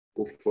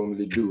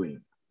family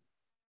doing?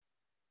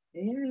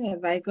 Yeah,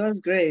 by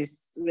God's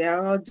grace, we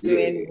are all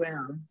doing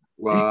well.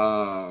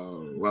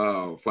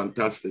 Wow,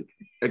 fantastic,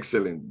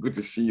 excellent. Good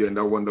to see you and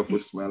that wonderful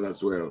smile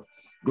as well.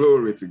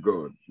 Glory to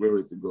God,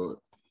 glory to God.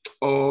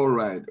 All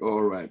right.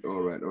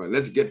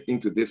 Let's get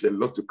into this. A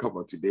lot to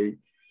cover today.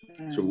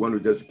 So we want to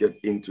just get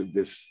into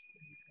this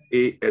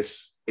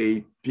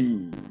ASAP,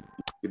 to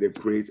the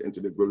praise and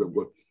to the glory of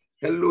God.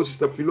 Hello,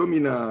 Sister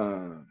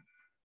Philomena.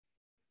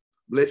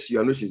 Bless you.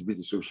 I know she's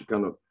busy, so she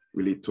cannot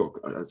really talk.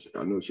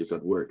 I know she's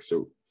at work,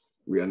 so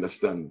we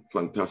understand.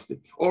 Fantastic.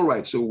 All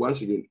right. So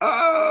once again,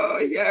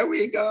 here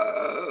we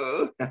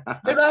go.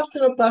 Good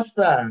afternoon,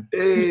 Pastor.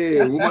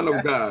 Hey, woman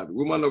of God,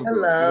 woman of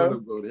Hello. God, woman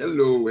of God.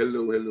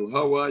 Hello.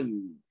 How are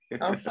you?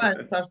 I'm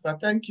fine, Pastor.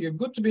 Thank you.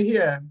 Good to be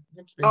here.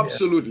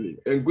 Absolutely.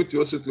 And good to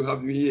also to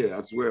have you here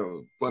as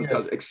well.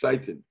 Fantastic. Yes.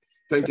 Exciting.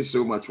 Thank you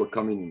so much for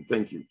coming in.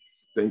 Thank you.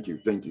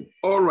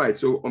 All right.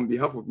 So on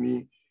behalf of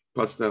me,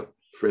 Pastor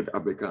Fred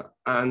Abeka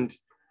and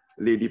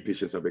Lady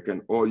Patience Abeka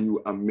and all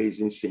you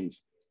amazing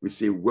saints, we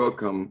say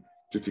welcome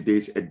to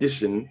today's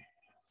edition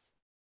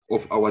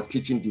of our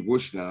teaching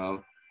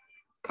devotional,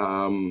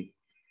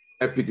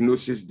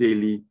 Epignosis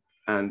Daily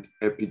and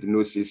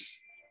Epignosis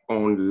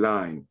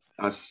Online,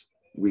 as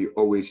we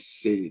always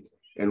say it.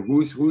 And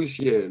who's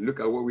here? Look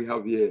at what we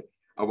have here.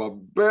 Our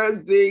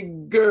birthday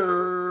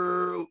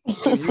girl.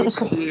 So you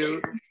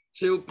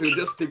chill,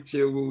 just take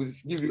chill. We'll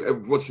give you a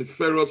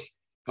vociferous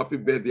happy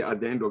birthday at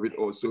the end of it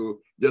also.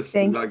 Just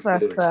relax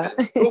there.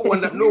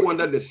 No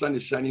wonder the sun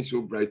is shining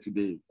so bright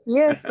today.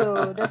 Yes,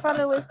 so the sun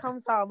always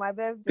comes out on my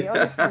birthday,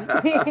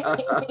 honestly.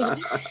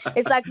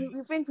 It's like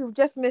we think we've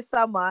just missed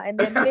summer, and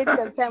then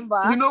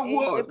mid-September, you know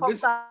what? It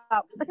pops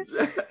up.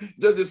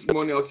 Just this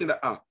morning, I was saying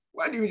that,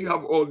 why didn't you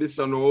have all this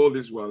sun all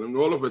this while? And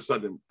all of a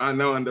sudden, I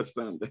now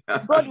understand.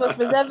 God was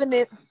preserving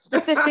it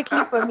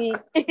specifically for me.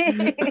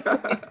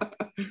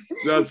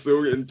 That's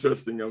so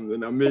interesting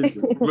and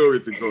amazing.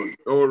 Glory to God.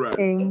 All right.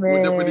 Amen.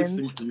 We'll definitely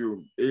sing to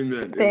you.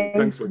 Amen.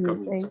 Thanks for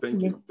coming.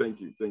 Thank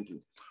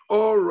you.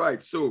 All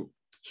right. So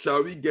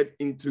shall we get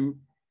into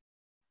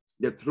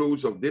the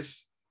throes of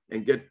this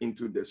and get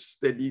into the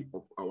study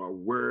of our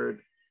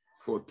word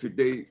for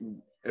today?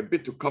 A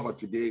bit to cover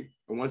today.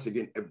 And once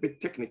again, a bit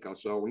technical.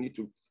 So we need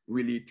to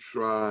really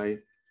try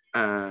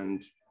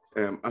and,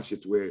 as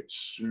it were,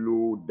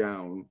 slow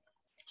down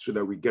so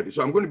that we get it.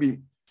 So I'm going to be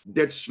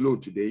dead slow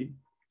today.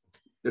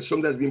 There's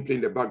something that's been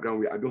playing in the background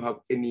where I don't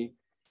have any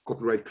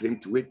copyright claim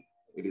to it.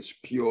 It is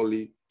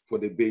purely for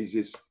the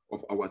basis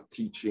of our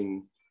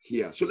teaching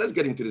here. So let's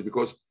get into this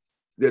because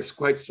there's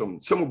quite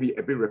some will be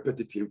a bit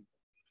repetitive,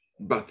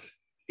 but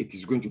it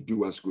is going to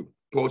do us good.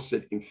 Paul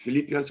said in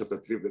Philippians chapter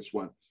 3, verse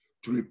 1,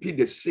 to repeat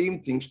the same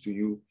things to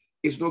you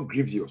is not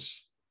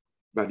grievous,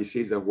 but he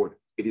says that what?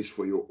 It is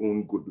for your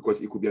own good,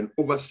 because it could be an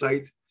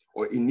oversight,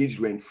 or it needs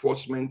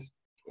reinforcement,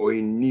 or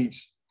it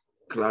needs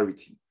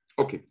clarity.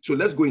 Okay, so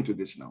let's go into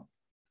this now.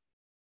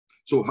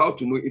 So how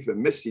to know if a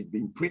message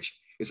being preached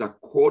is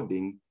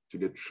according to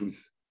the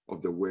truth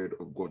of the word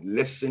of God.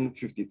 Lesson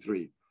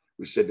 53,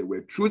 we said the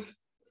word truth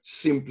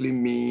simply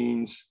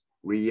means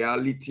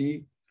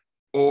reality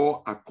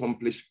or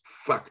accomplished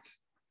fact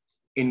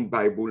in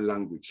Bible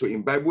language. So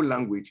in Bible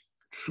language,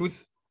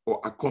 truth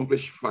or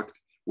accomplished fact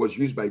was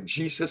used by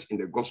Jesus in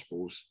the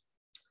Gospels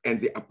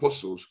and the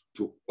apostles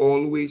to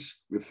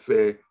always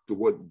refer to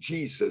what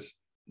Jesus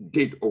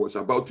did or was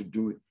about to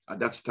do at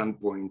that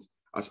standpoint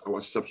as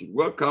our substitute.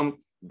 Welcome,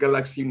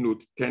 Galaxy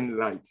Note 10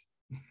 Lite.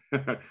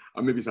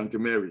 Or maybe Santa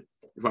Mary,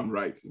 if I'm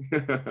right.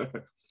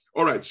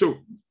 All right, so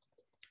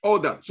all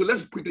that. So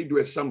let's quickly do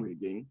a summary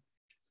again.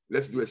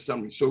 Let's do a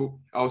summary. So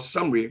our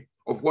summary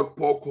of what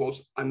Paul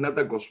calls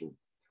another gospel.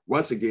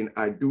 Once again,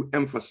 I do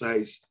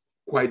emphasize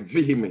quite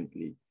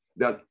vehemently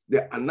that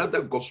the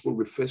another gospel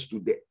refers to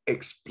the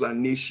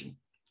explanation.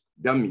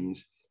 That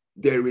means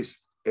there is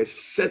a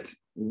set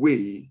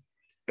way,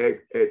 a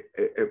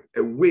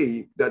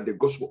way that the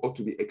gospel ought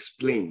to be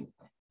explained.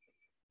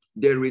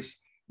 There is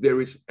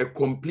a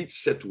complete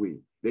set way.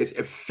 There's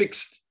a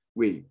fixed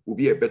way, will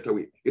be a better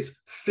way. It's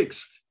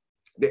fixed.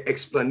 The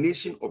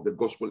explanation of the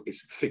gospel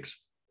is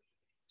fixed.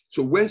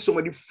 So when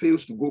somebody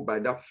fails to go by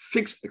that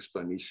fixed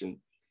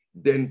explanation,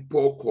 then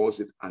Paul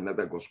calls it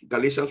another gospel.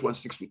 Galatians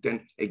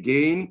 1:6-10.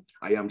 Again,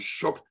 I am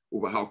shocked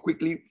over how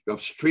quickly you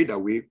have strayed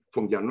away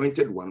from the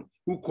anointed one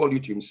who called you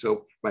to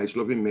himself by his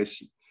loving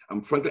mercy.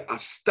 I'm frankly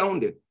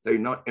astounded that you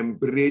now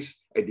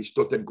embrace a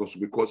distorted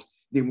gospel because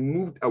they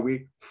moved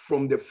away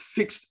from the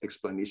fixed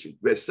explanation.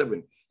 Verse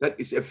 7, that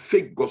is a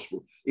fake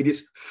gospel. It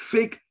is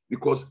fake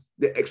because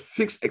the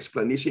fixed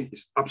explanation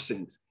is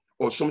absent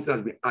or something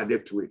has been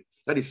added to it.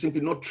 That is simply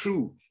not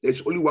true.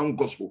 There's only one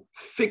gospel,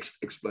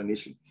 fixed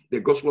explanation. The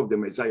gospel of the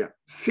Messiah,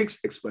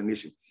 fixed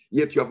explanation.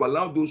 Yet you have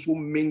allowed those who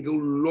mingle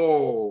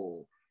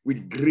law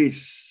with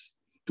grace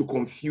to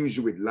confuse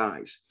you with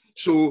lies.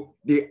 So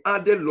they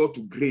added law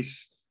to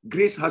grace.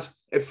 Grace has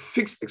a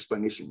fixed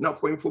explanation. Now,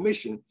 for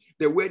information,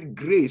 the word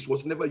grace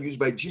was never used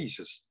by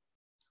Jesus.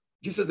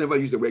 Jesus never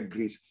used the word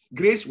grace.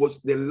 Grace was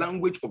the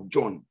language of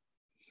John.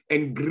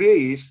 And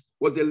grace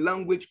was the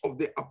language of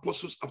the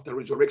apostles after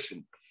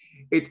resurrection.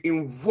 It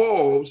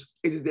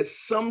is the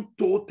sum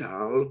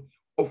total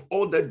of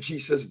all that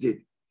Jesus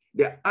did.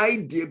 The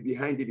idea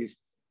behind it is,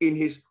 in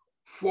his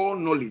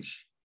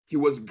foreknowledge, he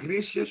was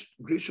gracious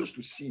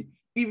to see,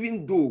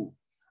 even though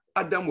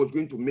Adam was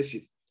going to miss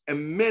it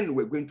and men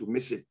were going to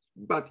miss it,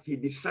 but he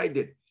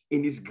decided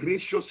in his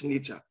gracious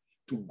nature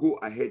to go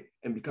ahead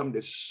and become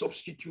the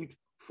substitute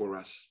for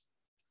us.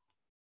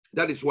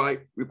 That is why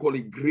we call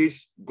it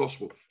grace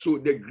gospel. So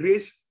the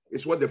grace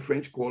is what the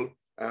French call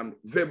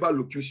verbal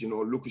locution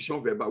or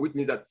locution verbal, which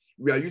means that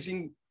we are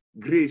using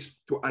grace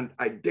to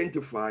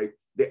identify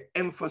the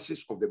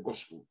emphasis of the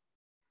gospel.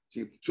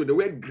 See, so the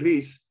word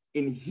grace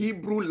in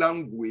Hebrew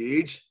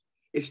language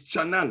is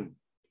chanan.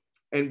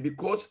 And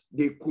because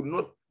they could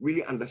not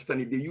really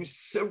understand it, they used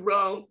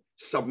several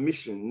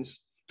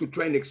submissions to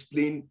try and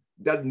explain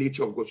that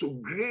nature of God. So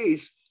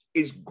grace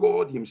is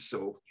God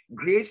himself.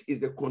 Grace is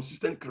the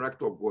consistent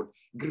character of God.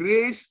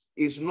 Grace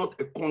is not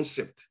a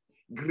concept.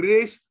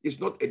 Grace is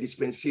not a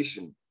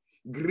dispensation.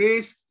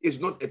 Grace is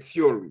not a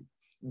theory.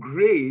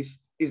 Grace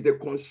is the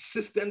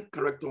consistent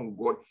character of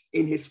God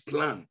in his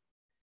plan.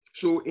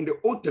 So in the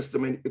Old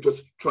Testament, it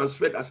was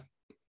transferred as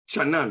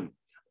chanan.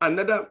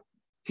 Another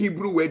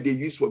Hebrew word they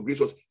used for grace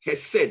was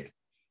hesed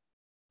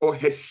or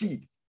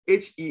hesed,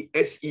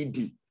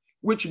 H-E-S-E-D,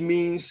 which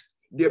means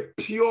the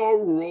pure,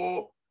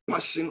 raw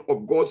passion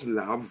of God's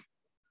love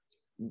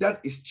that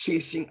is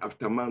chasing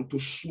after man to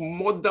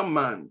smother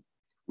man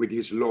with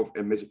his love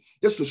and mercy,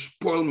 just to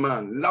spoil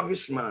man,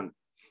 lavish man,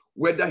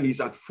 whether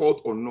he's at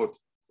fault or not.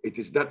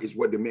 That is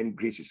what the main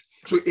grace is.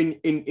 So in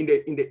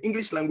the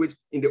English language,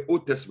 in the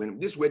Old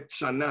Testament, this word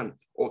chanan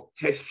or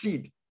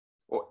hesed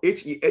or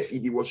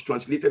H-E-S-E-D was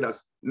translated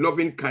as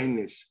loving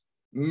kindness,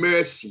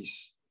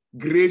 mercies,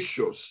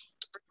 gracious.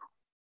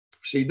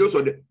 See, those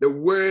are the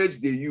words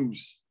they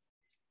use.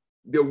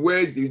 The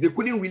words they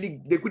couldn't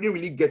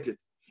really get it.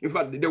 In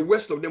fact, the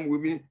worst of them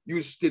will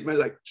use statements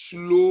like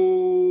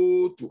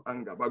slow to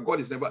anger, but God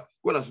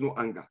has no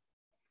anger.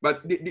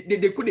 But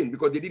they couldn't,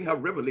 because they didn't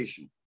have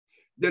revelation.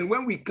 Then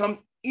when we come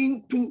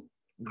into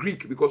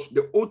Greek, because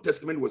the Old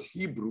Testament was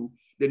Hebrew,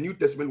 the New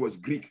Testament was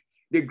Greek.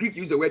 The Greek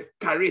used the word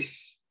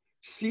charis,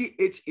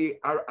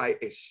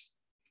 C-H-A-R-I-S,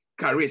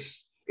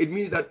 charis. It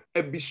means that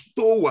a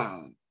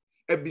bestowal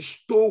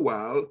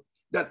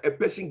that a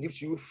person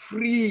gives you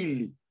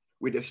freely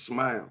with a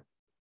smile.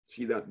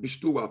 See that,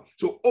 bestowal.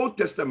 So Old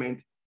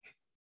Testament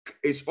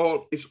is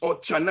all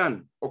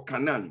chanan or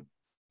kanan.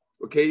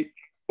 Okay,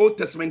 Old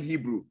Testament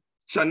Hebrew,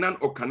 chanan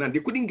or kanan.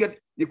 They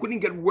couldn't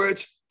get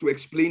words to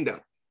explain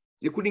that.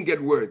 They couldn't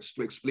get words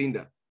to explain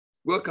that.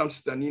 Welcome,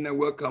 Sister Nina.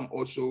 Welcome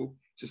also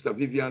Sister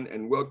Vivian,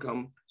 and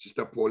welcome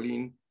Sister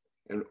Pauline,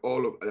 and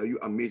all of you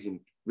amazing.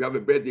 We have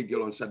a birthday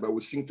girl on side, but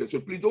we'll sing to her. So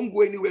please don't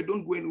go anywhere.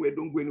 Don't go anywhere.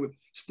 Don't go anywhere.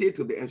 Stay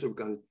till the end so we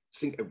can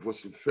sing a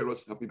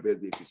vociferous happy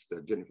birthday to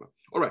Sister Jennifer.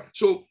 All right.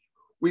 So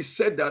we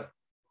said that.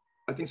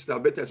 I think Sister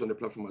Abeka is on the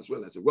platform as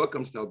well. I said,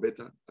 welcome, Sister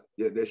Abeka.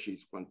 Yeah, there she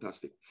is.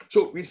 Fantastic.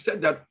 So we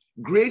said that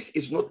grace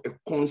is not a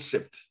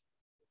concept.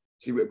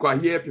 See, we can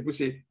hear people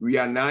say we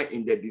are now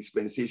in the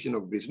dispensation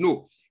of grace.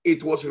 No,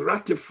 it was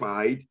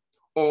ratified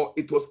or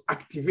it was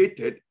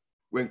activated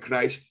when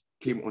Christ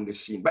came on the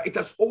scene. But it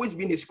has always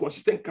been his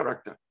consistent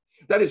character.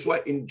 That is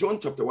why in John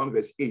chapter 1,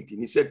 verse 18,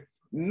 he said,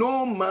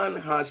 no man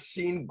has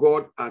seen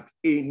God at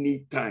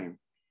any time.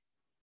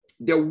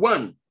 The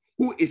one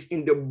who is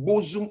in the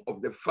bosom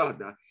of the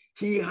Father,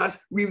 he has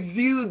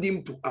revealed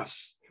him to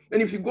us.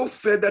 And if you go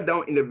further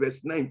down in the verse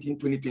 19,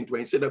 20, 21,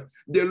 he said that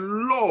the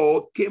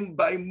law came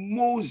by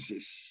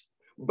Moses,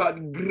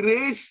 but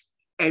grace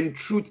and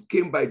truth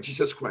came by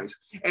Jesus Christ.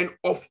 And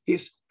of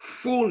his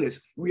fullness,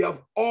 we have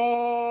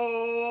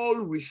all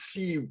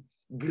received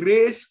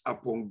grace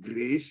upon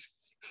grace,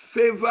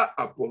 favor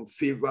upon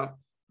favor,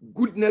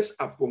 goodness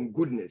upon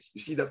goodness.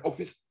 You see that, of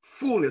his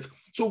fullness.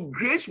 So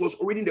grace was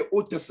already in the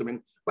Old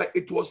Testament, but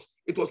it was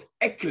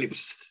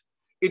eclipsed.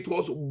 It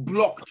was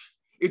blocked.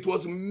 It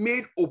was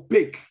made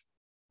opaque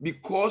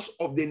because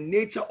of the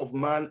nature of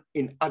man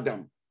in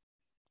Adam.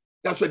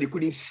 That's why they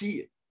couldn't see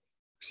it.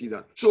 See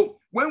that? So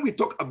when we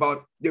talk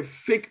about the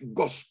fake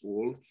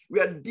gospel, we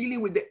are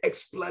dealing with the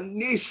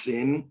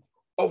explanation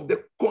of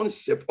the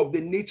concept of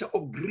the nature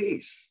of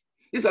grace.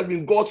 This has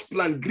been God's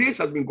plan. Grace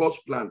has been God's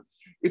plan.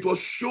 It was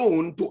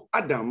shown to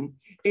Adam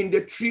in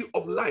the tree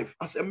of life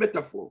as a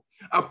metaphor.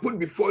 I put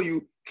before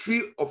you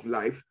tree of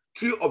life,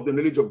 tree of the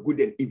knowledge of good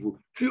and evil,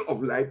 tree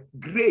of life,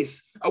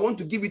 grace. I want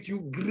to give it to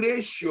you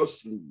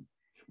graciously,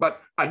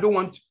 but I don't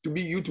want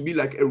you to be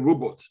like a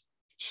robot.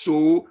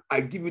 So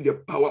I give you the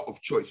power of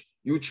choice.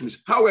 You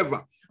choose.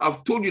 However,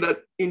 I've told you that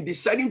in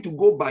deciding to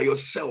go by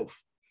yourself,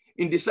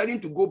 in deciding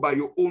to go by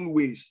your own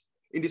ways,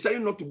 in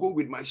deciding not to go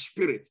with my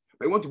spirit,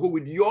 but I want to go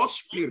with your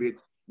spirit,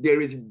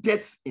 there is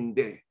death in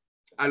there.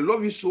 I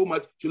love you so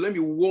much, so let me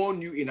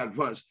warn you in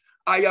advance.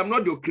 I am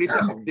not the creator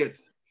of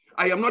death.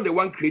 I am not the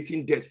one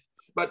creating death,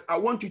 but I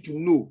want you to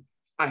know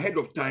ahead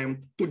of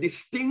time to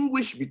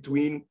distinguish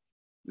between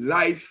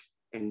life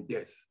and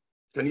death.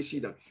 Can you see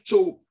that?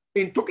 So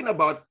in talking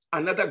about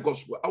another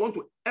gospel. I want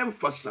to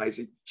emphasize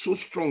it so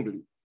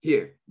strongly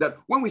here that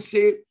when we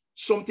say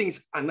something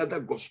is another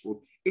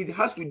gospel, it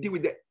has to do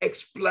with the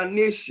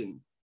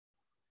explanation.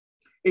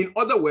 In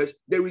other words,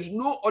 there is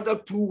no other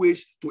two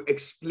ways to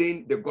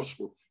explain the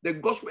gospel. The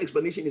gospel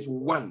explanation is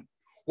one.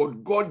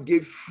 What God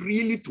gave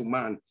freely to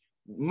man,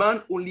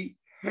 man only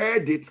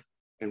heard it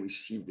and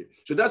received it.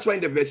 So that's why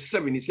in the verse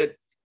 7, he said,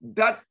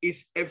 that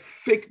is a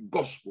fake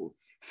gospel,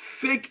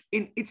 fake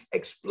in its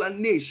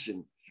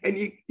explanation. And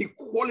he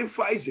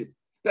qualifies it.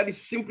 That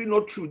is simply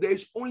not true. There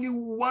is only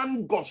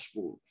one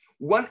gospel,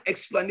 one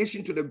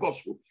explanation to the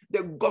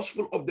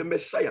gospel of the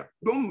Messiah.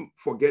 Don't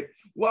forget,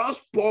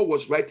 whilst Paul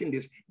was writing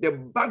this, the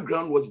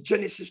background was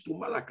Genesis to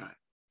Malachi.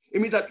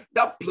 It means that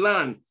that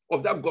plan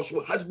of that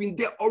gospel has been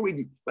there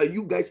already, but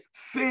you guys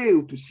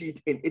fail to see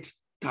it in its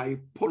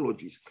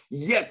typologies.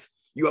 Yet,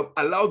 you have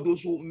allowed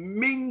those who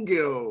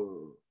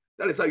mingle.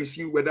 That is how you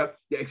see whether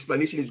the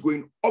explanation is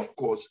going, of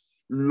course,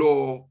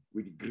 law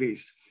with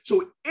grace.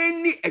 So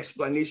any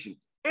explanation,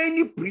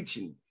 any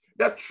preaching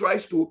that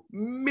tries to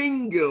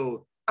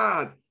mingle,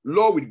 add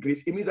law with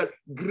grace, it means that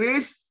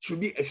grace should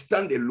be a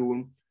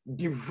standalone,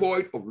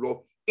 devoid of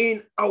law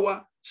in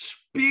our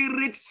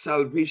spirit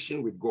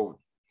salvation with God.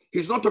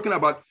 He's not talking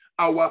about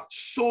our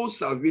soul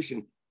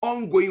salvation,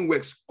 ongoing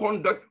works,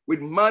 conduct with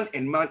man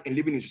and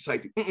living in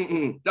society.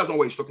 That's not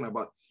what he's talking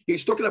about.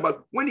 He's talking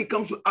about when it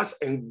comes to us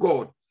and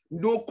God,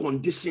 no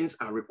conditions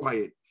are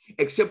required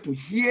except to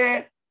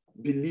hear,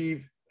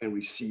 believe, and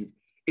receive.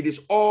 It is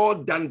all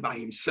done by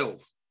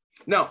himself.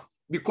 Now,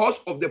 because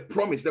of the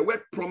promise, the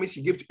word promise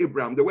he gave to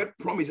Abraham, the word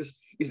promises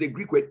is the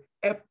Greek word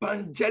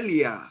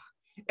epangelia.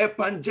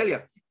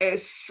 Epangelia, a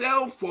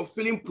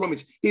self-fulfilling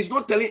promise. He's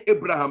not telling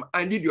Abraham,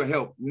 I need your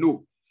help.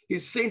 No,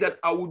 he's saying that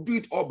I will do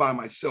it all by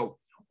myself.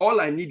 All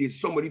I need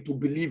is somebody to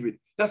believe it.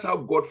 That's how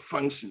God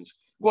functions.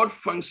 God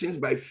functions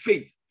by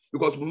faith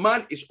because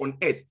man is on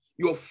earth.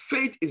 Your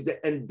faith is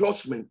the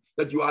endorsement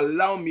that you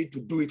allow me to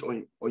do it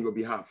on your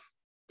behalf.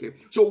 Okay.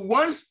 So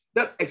once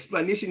that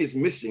explanation is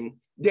missing,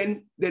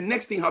 then the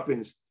next thing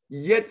happens.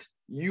 Yet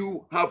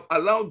you have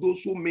allowed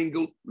those who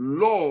mingle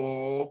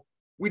law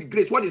with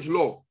grace. What is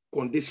law?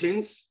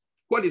 Conditions.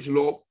 What is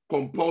law?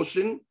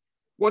 Compulsion.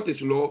 What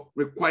is law?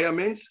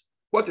 Requirements.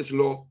 What is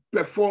law?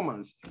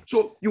 Performance.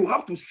 So you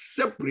have to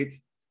separate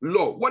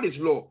law. What is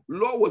law?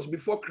 Law was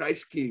before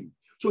Christ came.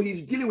 So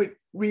he's dealing with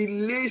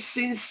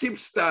relationship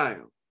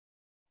style.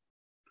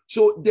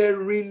 So the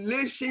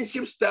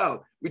relationship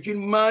style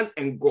between man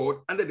and God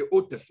under the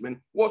Old Testament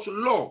was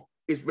law.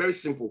 It's very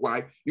simple.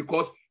 Why?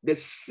 Because the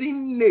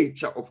sin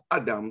nature of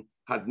Adam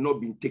had not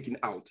been taken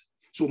out.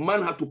 So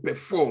man had to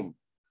perform.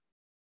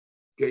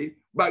 Okay.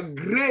 But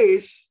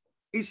grace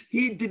is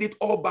he did it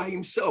all by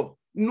himself.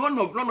 None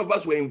of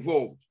us were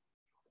involved.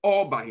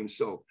 All by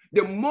himself.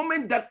 The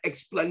moment that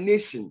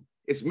explanation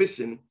is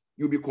missing,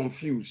 you'll be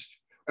confused.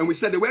 And we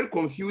said the word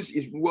confused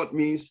is what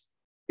means,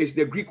 is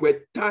the Greek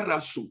word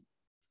tarasso.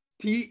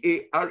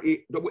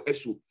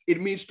 T-A-R-A-S-S-O.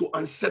 It means to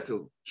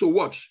unsettle. So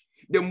watch.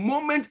 The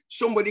moment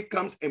somebody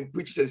comes and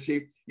preaches and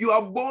says, you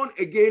are born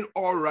again,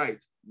 all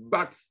right,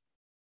 but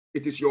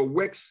it is your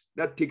works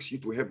that takes you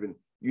to heaven,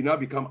 you now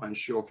become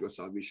unsure of your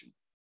salvation.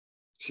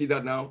 See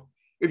that now?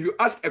 If you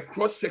ask a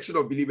cross-section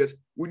of believers,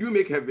 would you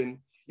make heaven?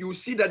 You will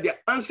see that the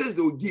answers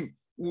they will give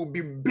will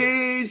be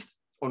based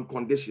on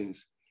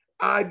conditions.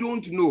 I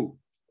don't know.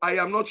 I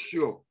am not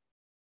sure.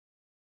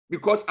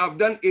 Because I've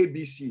done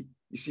ABC.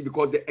 You see,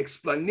 because the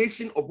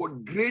explanation of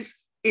what grace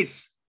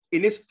is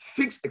in its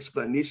fixed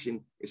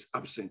explanation is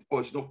absent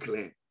or it's not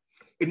clear.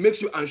 It makes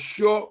you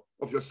unsure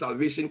of your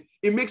salvation.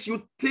 It makes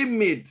you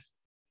timid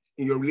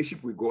in your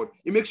relationship with God.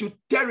 It makes you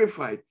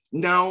terrified.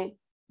 Now,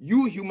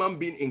 you human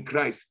being in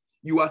Christ,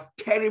 you are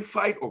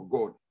terrified of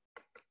God.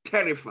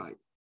 Terrified.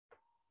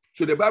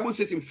 So the Bible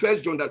says in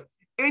 1 John that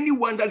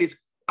anyone that is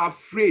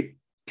afraid,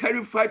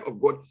 terrified of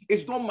God,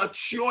 is not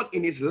matured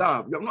in his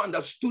love. You have not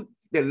understood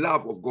the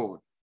love of God.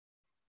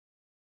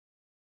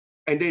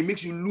 And then it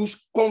makes you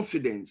lose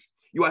confidence.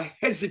 You are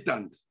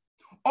hesitant.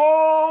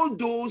 All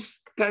those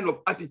kind of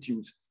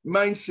attitudes,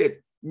 mindset,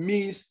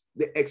 means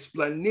the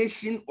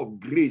explanation of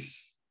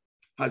grace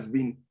has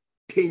been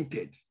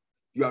tainted.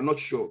 You are not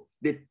sure.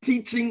 The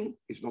teaching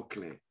is not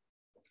clear.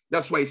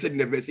 That's why he said in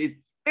the verse 8,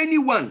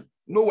 anyone,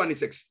 no one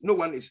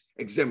is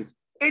exempt.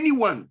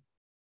 Anyone,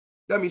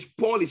 that means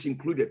Paul is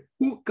included,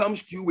 who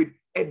comes to you with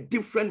a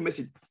different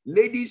message.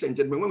 Ladies and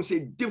gentlemen, when we say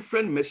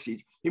different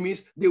message, it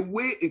means the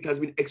way it has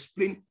been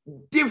explained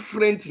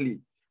differently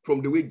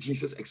from the way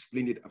Jesus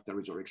explained it after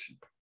resurrection.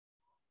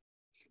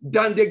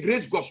 Than the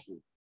grace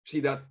gospel, see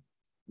that?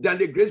 Than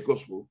the grace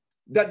gospel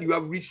that you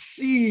have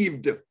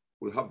received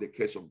will have the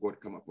curse of God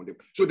come upon them.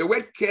 So the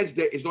word curse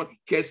there is not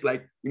curse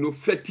like,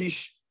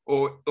 fetish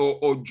or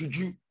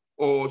juju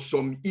or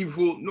some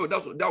evil. No,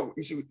 that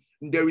you see,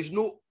 there is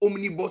no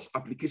omnibus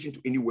application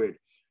to any word.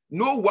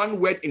 No one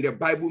word in the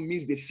Bible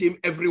means the same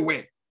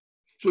everywhere.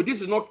 So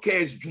this is not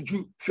curse,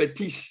 juju,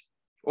 fetish,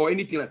 or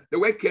anything like that. The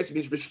word curse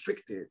means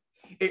restricted.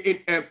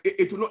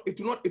 It will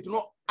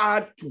not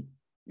add to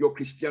your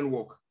Christian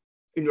walk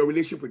in your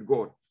relationship with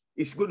God.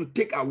 It's going to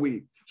take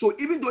away. So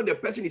even though the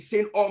person is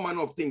saying all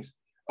manner of things,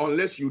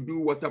 unless you do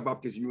water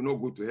baptism, you will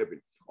not go to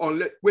heaven.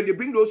 Unless when they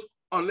bring those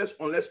unless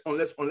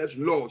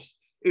laws,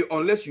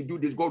 unless you do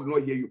this, God will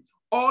not hear you.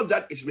 All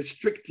that is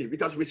restrictive.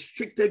 It has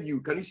restricted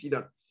you. Can you see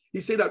that? He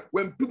said that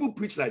when people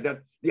preach like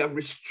that, they have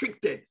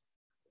restricted.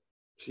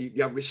 See,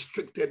 they have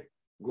restricted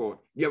God.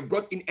 They have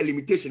brought in a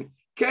limitation.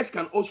 Curse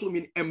can also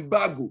mean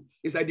embargo.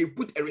 It's like they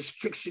put a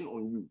restriction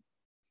on you.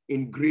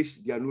 In grace,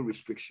 there are no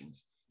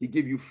restrictions. He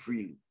gave you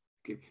freely.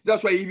 Okay,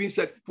 that's why he even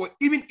said, for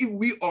even if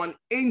we are an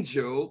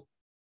angel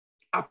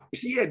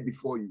appeared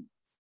before you.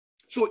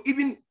 So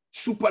even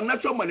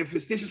supernatural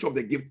manifestations of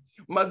the gift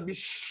must be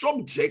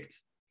subject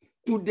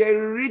to the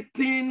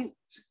written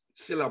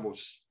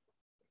syllabus.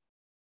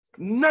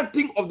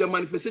 Nothing of the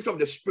manifestation of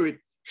the Spirit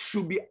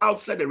should be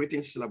outside the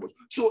written syllabus.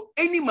 So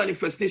any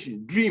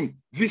manifestation, dream,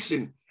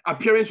 vision,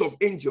 appearance of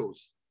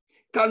angels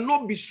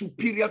cannot be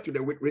superior to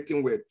the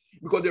written word,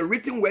 because the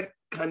written word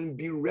can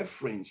be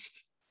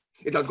referenced.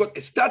 It has got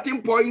a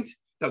starting point,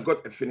 it has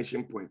got a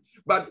finishing point.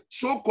 But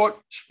so-called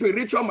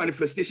spiritual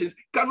manifestations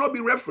cannot be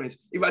referenced.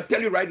 If I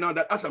tell you right now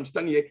that as I'm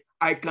standing here,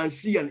 I can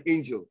see an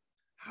angel,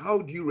 how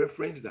do you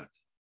reference that?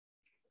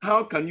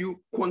 How can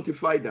you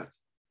quantify that?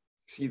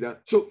 See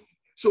that?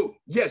 So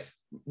yes,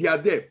 they are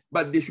there,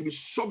 but they should be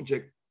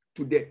subject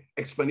to the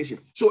explanation.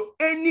 So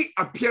any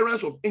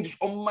appearance of angels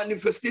or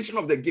manifestation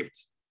of the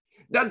gift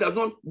that does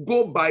not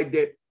go by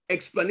the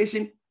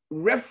explanation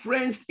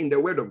referenced in the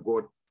word of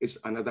God is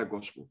another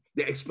gospel.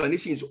 The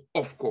explanation is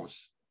of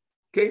course.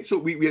 Okay, so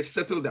we have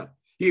settled that.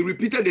 He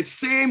repeated the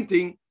same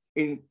thing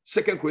in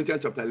 2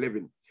 Corinthians chapter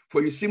 11.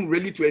 For you seem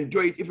ready to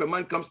enjoy it if a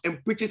man comes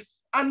and preaches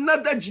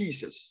another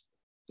Jesus.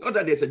 Not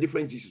that there's a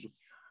different Jesus.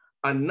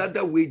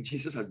 Another way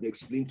Jesus has been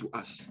explained to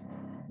us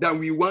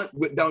than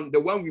the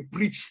one we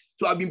preach.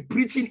 So I've been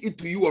preaching it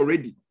to you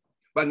already.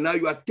 But now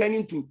you are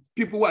turning to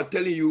people who are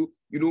telling you,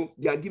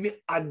 they are giving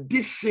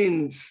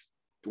additions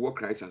to what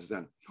Christ has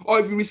done. Or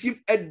if you receive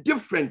a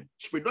different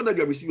spirit, not that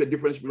you have received a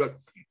different spirit, but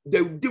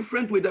the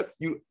different way that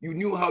you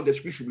knew how the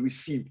spirit should be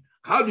received.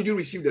 How did you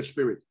receive the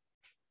spirit?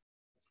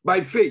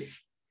 By faith.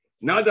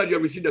 Now that you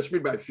have received the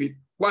spirit by faith,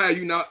 why are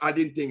you now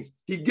adding things?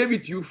 He gave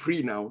it to you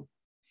free now.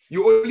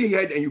 You only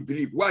heard and you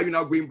believe. Why are you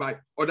now going by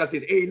other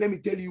things? Hey, let me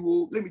tell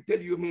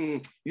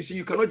you. You see,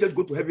 you cannot just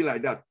go to heaven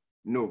like that.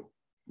 No,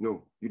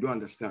 you don't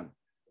understand.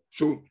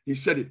 So he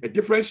said it, a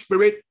different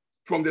spirit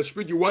from the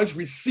spirit you once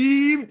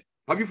received.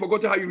 Have you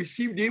forgotten how you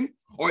received him?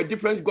 Or a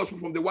different gospel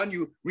from the one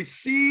you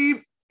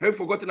received? Have you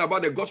forgotten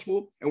about the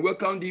gospel and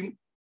welcomed him?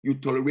 You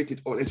tolerate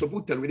it all. And some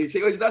people tolerate it. Say,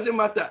 it doesn't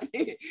matter.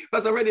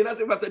 Pastor Fred, it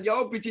doesn't matter. They're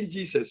all preaching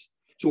Jesus.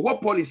 So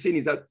what Paul is saying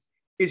is that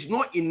it's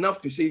not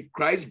enough to say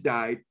Christ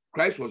died,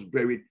 Christ was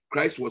buried,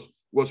 Christ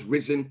was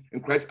risen,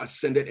 and Christ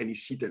ascended and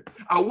is seated.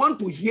 I want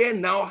to hear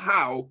now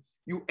how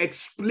you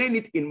explain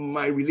it in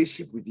my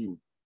relationship with him.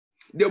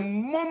 The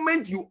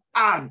moment you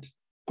add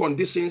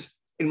conditions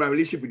in my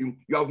relationship with him,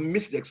 you have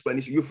missed the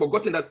explanation. You've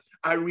forgotten that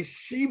I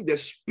received the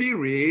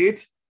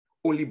Spirit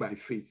only by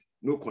faith,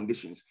 no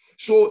conditions.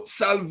 So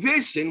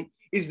salvation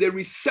is the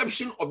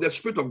reception of the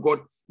Spirit of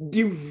God,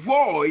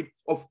 devoid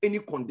of any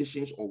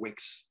conditions or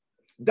works.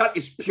 That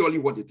is purely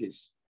what it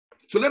is.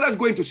 So let us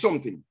go into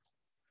something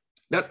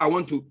that I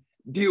want to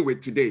deal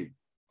with today.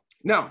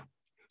 Now,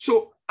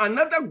 so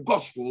another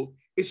gospel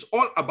is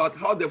all about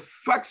how the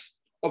facts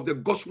of the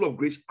gospel of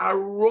grace are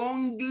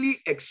wrongly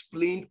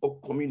explained or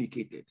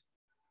communicated.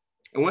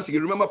 And once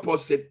again, remember Paul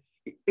said,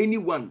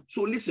 anyone.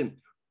 So listen,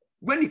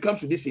 when it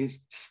comes to these things,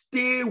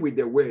 stay with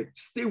the word,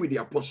 stay with the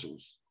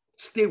apostles,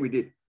 stay with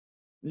it.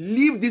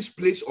 Leave this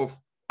place of,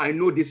 I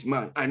know this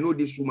man, I know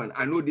this woman,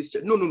 I know this.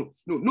 No.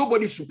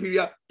 Nobody is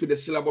superior to the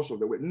syllabus of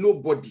the word.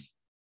 Nobody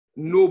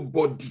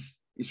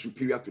is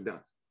superior to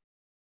that.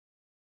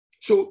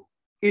 So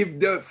if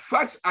the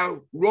facts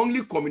are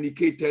wrongly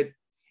communicated,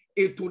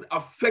 it would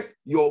affect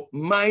your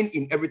mind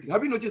in everything.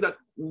 Have you noticed that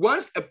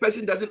once a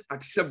person doesn't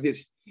accept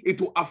this,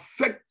 it will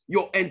affect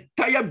your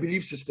entire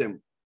belief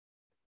system?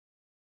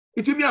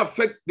 It will even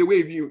affect the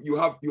way you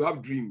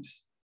have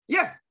dreams.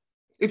 Yeah,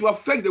 it will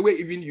affect the way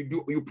even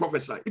you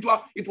prophesy.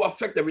 It will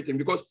affect everything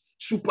because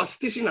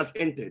superstition has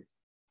entered.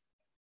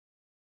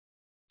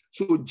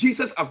 So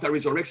Jesus, after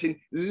resurrection,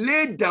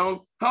 laid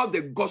down how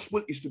the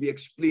gospel is to be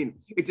explained.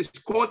 It is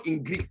called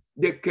in Greek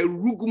the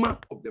kerugma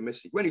of the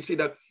message. When you say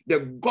that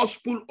the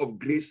gospel of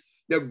grace,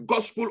 the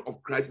gospel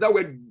of Christ, that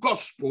word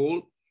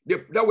gospel,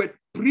 that word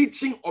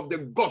preaching of the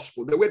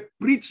gospel, the word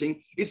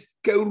preaching is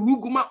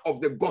kerugma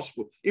of the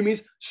gospel. It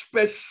means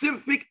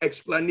specific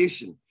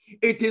explanation.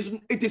 It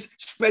is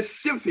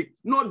specific,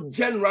 not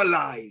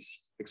generalized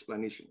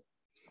explanation.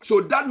 So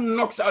that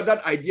knocks out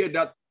that idea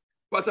that,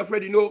 Pastor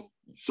Fred,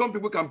 some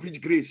people can preach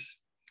grace,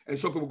 and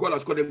some people, God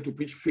has called them to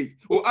preach faith.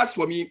 Oh, as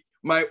for me,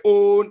 my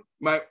own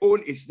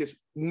is this.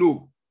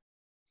 No,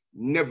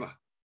 never.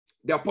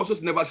 The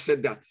apostles never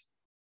said that.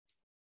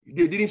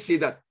 They didn't say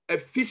that.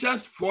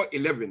 Ephesians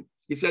 4:11,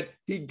 he said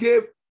he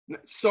gave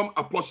some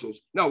apostles.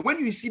 Now, when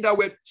you see that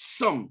word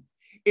some,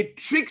 it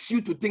tricks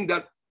you to think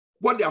that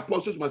what the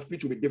apostles must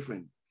preach will be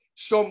different.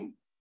 Some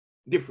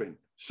different,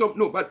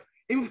 But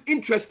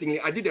interestingly,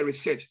 I did a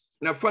research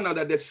and I found out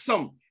that the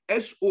some,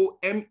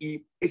 S-O-M-E,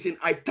 is in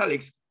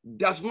italics,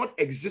 does not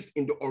exist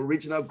in the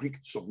original Greek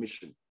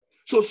submission.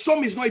 So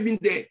some is not even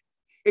there.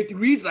 It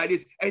reads like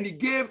this, and he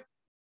gave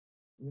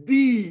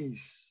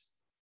these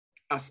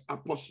as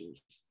apostles,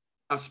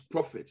 as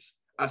prophets,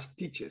 as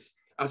teachers,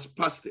 as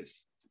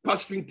pastors,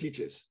 pastoring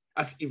teachers,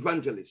 as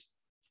evangelists.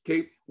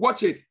 Okay,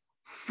 watch it.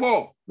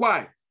 For,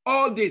 why?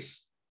 All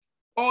this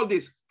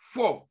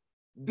for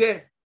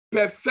the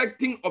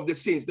perfecting of the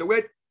saints. The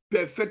word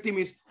perfecting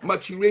means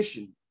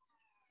maturation.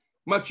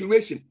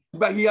 Maturation.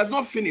 But he has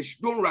not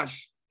finished. Don't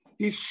rush.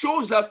 He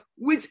shows us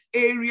which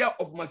area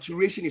of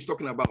maturation he's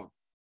talking about.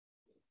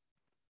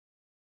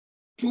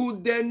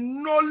 To the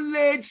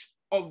knowledge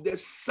of the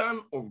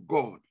Son of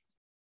God.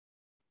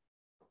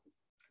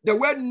 The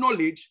word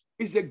knowledge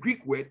is the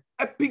Greek word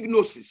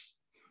epignosis.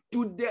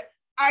 To the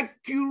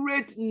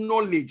accurate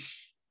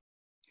knowledge.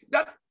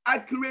 That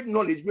accurate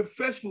knowledge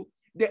refers to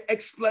the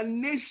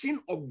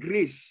explanation of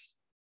grace.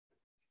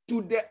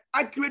 To the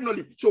accurate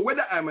knowledge. So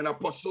whether I'm an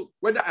apostle,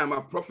 whether I'm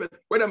a prophet,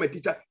 whether I'm a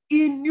teacher,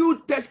 in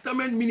New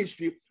Testament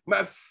ministry,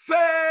 my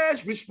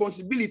first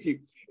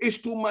responsibility is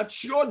to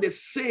mature the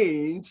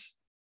saints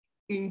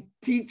in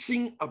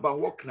teaching about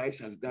what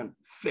Christ has done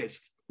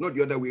first, not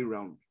the other way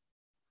around.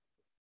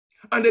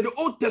 Under the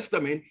Old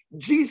Testament,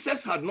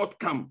 Jesus had not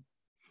come.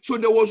 So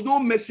there was no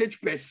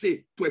message per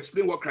se to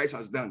explain what Christ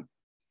has done.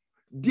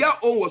 Their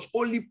own was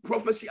only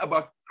prophecy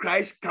about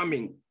Christ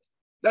coming.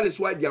 That is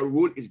why their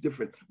role is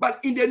different. But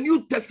in the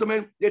New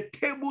Testament, the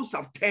tables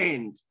have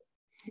turned.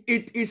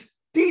 It is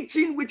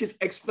teaching, which is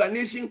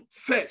explanation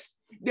first.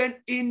 Then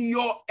in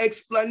your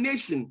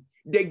explanation,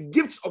 the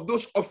gifts of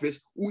those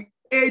offices will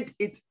aid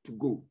it to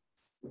go.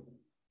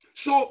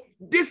 So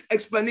this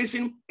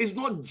explanation is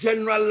not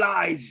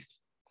generalized.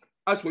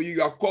 As for you,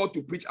 you are called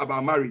to preach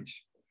about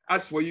marriage.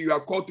 As for you, you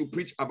are called to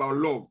preach about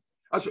love.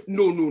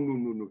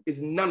 No. It's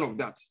none of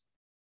that.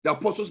 The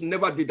apostles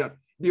never did that.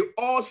 They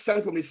all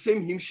sang from the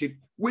same hymn sheet,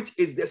 which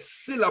is the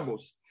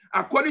syllabus.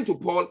 According to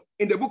Paul,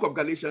 in the book of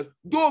Galatians,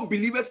 though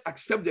believers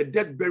accept the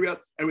death, burial,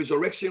 and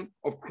resurrection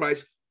of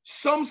Christ,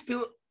 some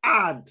still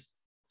add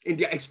in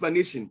their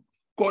explanation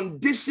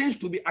conditions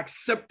to be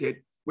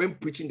accepted when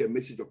preaching the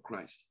message of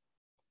Christ.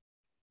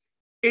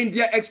 In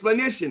their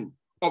explanation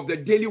of the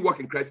daily work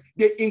in Christ,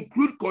 they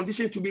include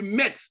conditions to be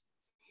met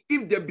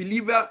if the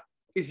believer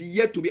is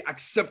yet to be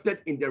accepted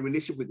in their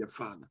relationship with the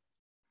Father.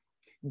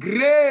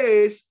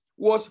 Grace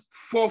was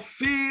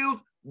fulfilled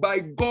by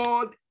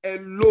God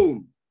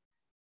alone.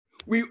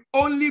 We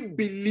only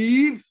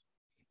believe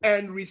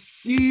and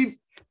receive,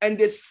 and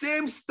the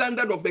same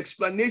standard of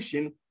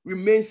explanation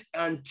remains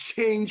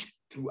unchanged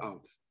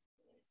throughout.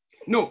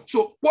 No,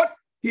 so what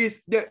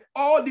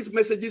all these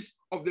messages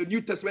of the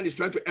New Testament is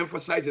trying to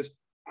emphasize is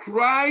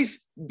Christ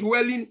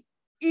dwelling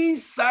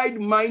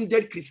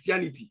inside-minded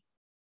Christianity.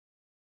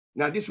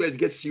 Now, this is where it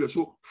gets serious.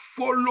 So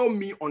follow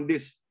me on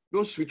this.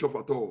 Don't switch off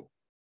at all.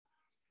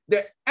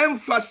 The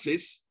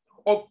emphasis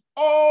of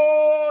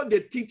all the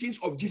teachings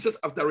of Jesus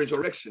after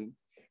resurrection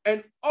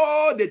and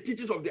all the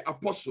teachings of the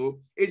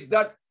apostle is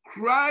that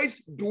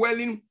Christ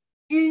dwelling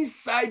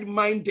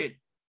inside-minded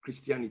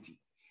Christianity.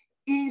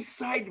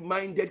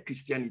 Inside-minded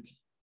Christianity.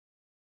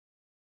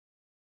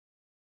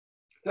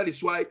 That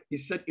is why he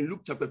said in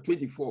Luke chapter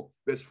 24,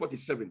 verse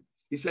 47,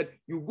 he said,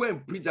 you go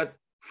and preach that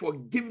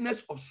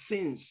forgiveness of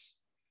sins.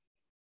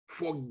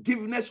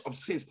 Forgiveness of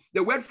sins.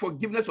 The word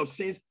forgiveness of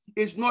sins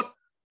is not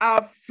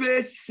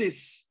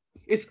aphesis.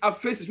 It's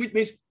aphesis, which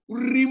means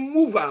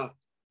removal.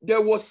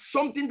 There was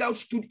something that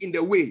stood in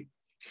the way.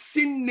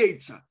 Sin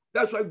nature.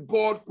 That's why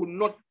God could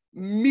not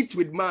meet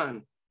with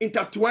man,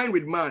 intertwine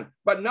with man.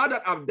 But now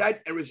that I've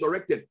died and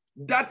resurrected,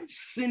 that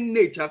sin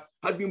nature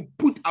has been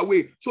put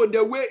away. So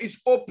the way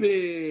is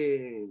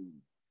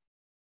open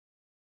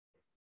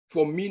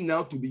for me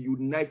now to be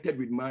united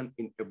with man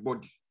in a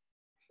body.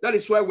 That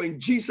is why when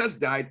Jesus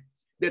died,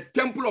 the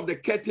temple of the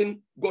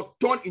curtain got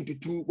torn into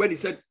two when he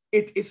said,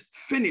 it is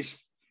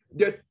finished.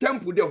 The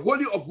temple, the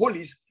Holy of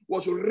Holies,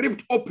 was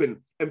ripped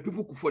open, and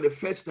people could, for the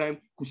first time,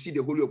 could see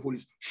the Holy of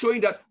Holies,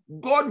 showing that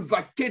God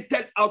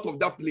vacated out of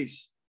that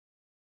place.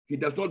 He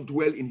does not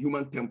dwell in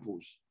human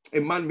temples,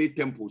 in man-made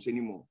temples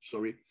anymore,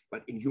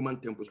 but in human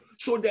temples.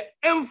 So the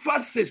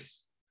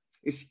emphasis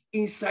is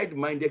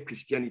inside-minded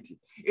Christianity.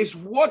 It's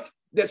what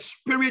the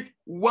Spirit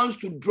wants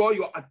to draw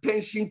your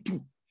attention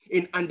to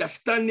in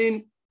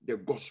understanding the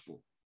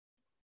gospel.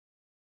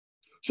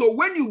 So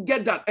when you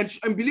get that,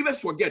 and believers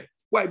forget.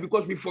 Why?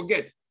 Because we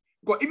forget.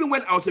 Because even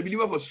when I was a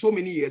believer for so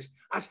many years,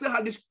 I still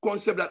had this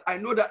concept that I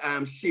know that I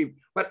am saved,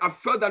 but I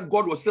felt that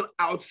God was still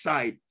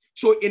outside.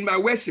 So in my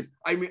worship,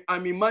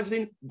 I'm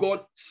imagining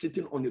God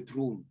sitting on the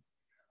throne.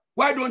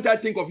 Why don't I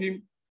think of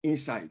him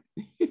inside?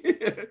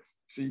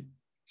 See?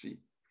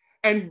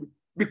 And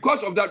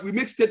because of that, we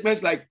make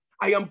statements like,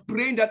 I am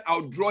praying that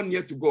I'll draw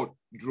near to God.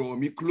 Draw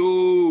me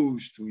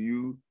close to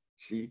you.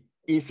 See?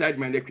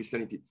 Inside-minded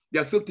Christianity. They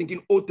are still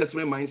thinking Old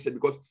Testament mindset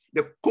because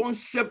the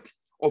concept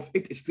of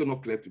it is still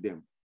not clear to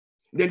them.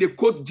 Then they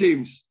quote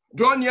James,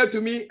 Draw near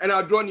to me and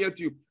I'll draw near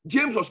to you.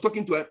 James was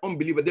talking to an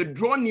unbeliever. The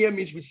draw near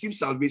means receive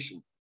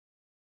salvation.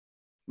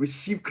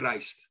 Receive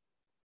Christ.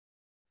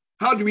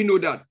 How do we know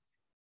that?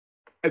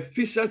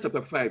 Ephesians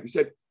chapter 5, he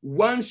said,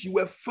 once you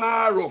were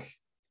far off,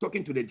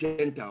 talking to the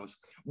Gentiles,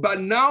 but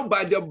now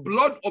by the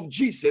blood of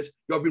Jesus,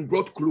 you have been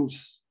brought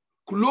close.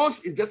 Close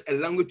is just a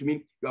language to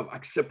mean you have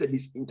accepted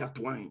this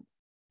intertwine.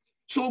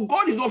 So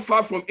God is not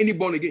far from any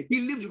born again.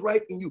 He lives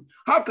right in you.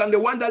 How can the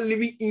one that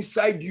living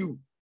inside you,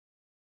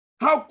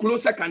 how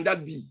closer can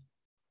that be?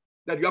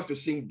 That you have to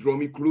sing, draw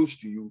me close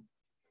to you.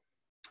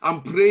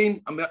 I'm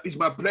praying, it's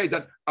my prayer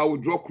that I will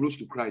draw close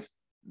to Christ.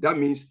 That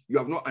means you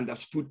have not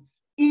understood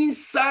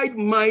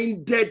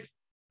inside-minded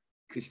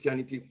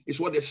Christianity is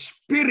what the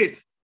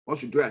Spirit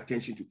wants to draw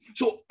attention to.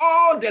 So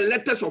all the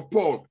letters of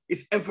Paul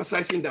is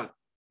emphasizing that.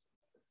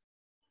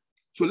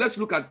 So let's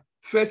look at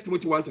 1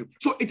 Timothy 1:3.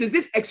 So it is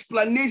this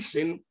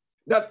explanation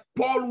that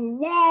Paul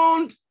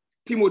warned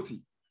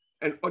Timothy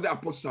and other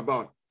apostles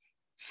about.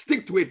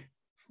 Stick to it.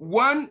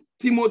 1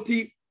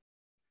 Timothy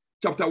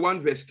chapter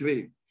 1 verse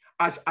 3.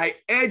 As I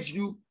urged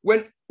you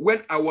when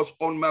I was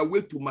on my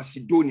way to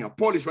Macedonia,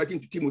 Paul is writing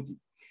to Timothy,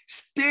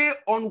 stay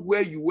on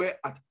where you were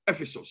at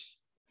Ephesus,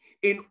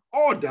 in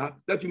order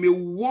that you may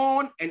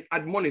warn and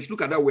admonish,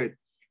 look at that word,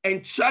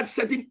 and charge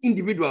certain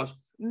individuals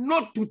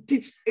not to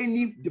teach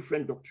any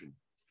different doctrine.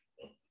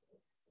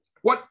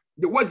 What's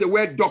the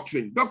word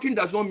doctrine? Doctrine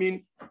does not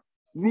mean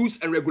rules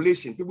and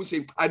regulation. People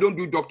say, I don't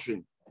do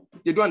doctrine.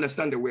 They don't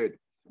understand the word.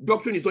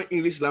 Doctrine is not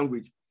English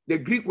language. The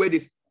Greek word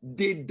is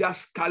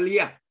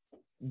didaskalia.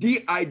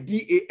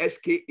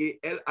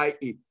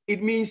 Didaskalia.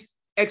 It means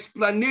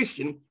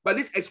explanation, but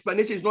this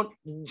explanation is not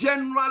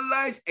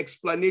generalized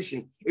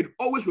explanation. It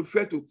always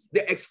refers to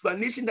the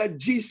explanation that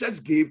Jesus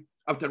gave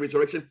after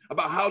resurrection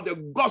about how the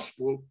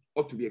gospel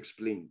ought to be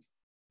explained.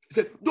 He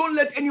said, don't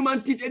let any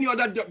man teach any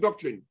other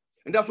doctrine.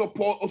 And that's what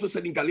Paul also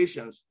said in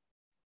Galatians.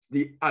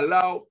 They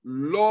allow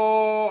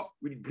law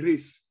with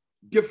grace,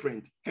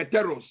 different,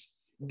 heteros,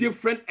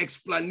 different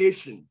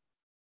explanation,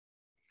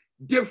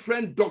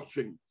 different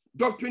doctrine.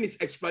 Doctrine is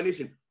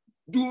explanation.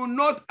 Do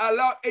not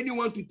allow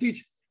anyone to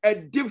teach a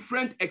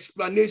different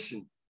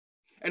explanation.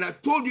 And I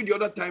told you the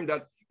other time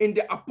that in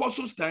the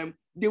apostles' time,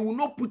 they will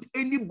not put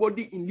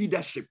anybody in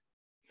leadership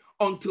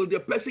until the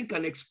person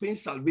can explain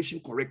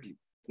salvation correctly.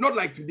 Not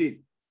like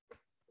today.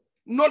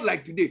 Not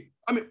like today.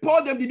 I mean,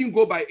 Paul them didn't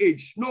go by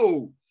age.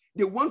 No,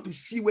 they want to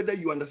see whether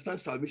you understand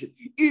salvation.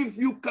 If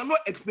you cannot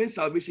explain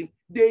salvation,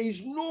 there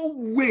is no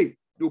way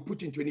they'll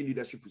put you into any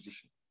leadership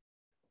position,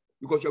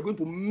 because you're going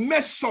to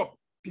mess up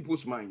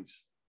people's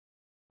minds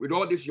with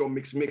all this, your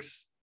mix.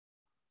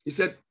 He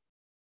said,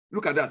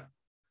 look at that.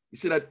 He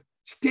said that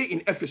stay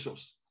in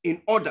Ephesus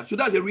in order. So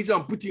that's the reason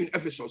I'm putting you in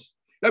Ephesus.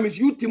 That means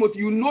you, Timothy,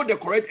 you know the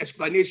correct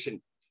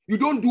explanation. You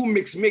don't do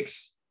mix.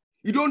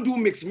 You don't do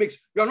mix.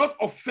 You are not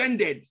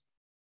offended.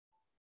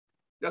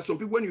 There are some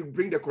people, when you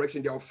bring the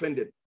correction, they are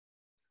offended.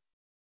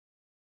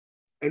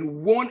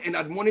 And warn and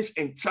admonish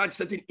and charge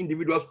certain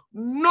individuals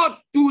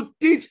not to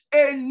teach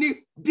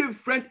any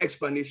different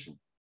explanation.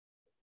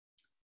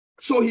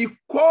 So he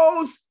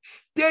calls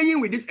staying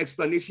with this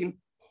explanation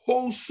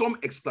wholesome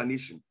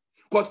explanation,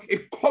 because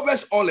it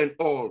covers all and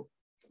all.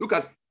 Look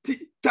at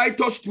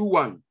Titus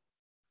 2:1.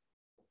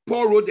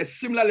 Paul wrote a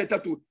similar letter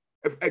to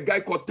a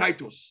guy called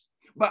Titus.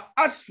 But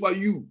as for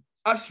you,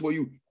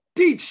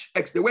 teach.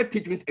 The word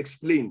teach means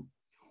explain.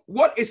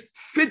 What is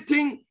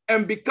fitting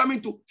and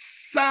becoming to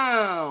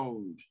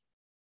sound,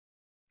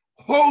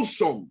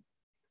 wholesome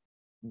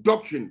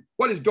doctrine.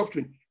 What is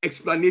doctrine?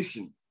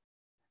 Explanation.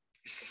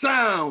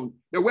 Sound.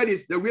 The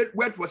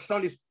word for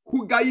sound is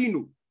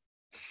hugaino.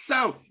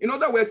 Sound. In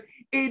other words,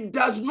 it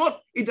does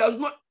not,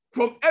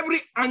 from every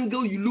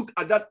angle you look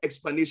at that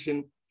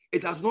explanation,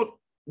 it has not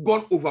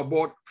gone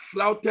overboard,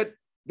 flouted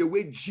the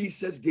way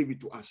Jesus gave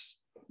it to us.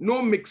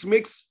 No mix,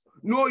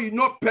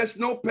 no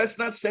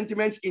personal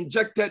sentiments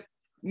injected,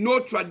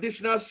 no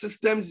traditional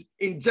systems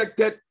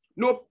injected,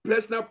 no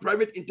personal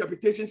private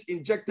interpretations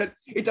injected.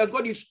 It has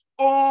got its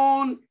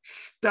own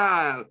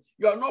style.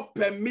 You are not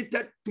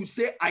permitted to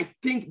say, I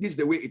think this is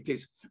the way it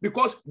is,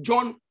 because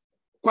John,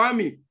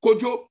 Kwame,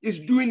 Kojo is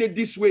doing it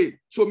this way,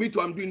 so me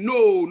too, I'm doing.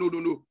 No.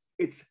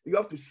 You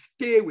have to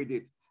stay with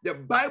it. The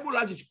Bible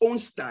has its own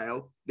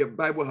style. The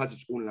Bible has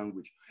its own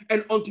language.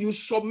 And until you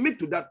submit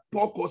to that,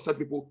 Paul calls such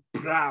people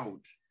proud.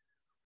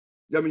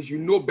 That means you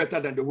know better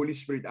than the Holy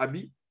Spirit,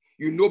 Abi.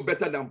 You know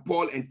better than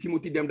Paul and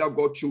Timothy, them that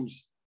God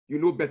chose. You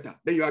know better.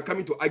 Then you are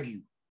coming to argue.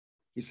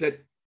 He said,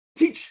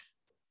 teach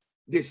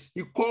this.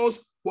 He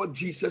calls what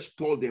Jesus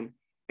told them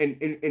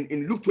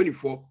in Luke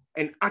 24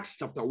 and Acts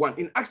chapter 1.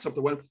 In Acts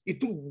chapter 1, it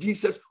took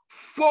Jesus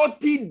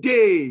 40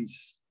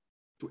 days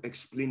to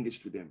explain this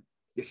to them.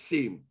 The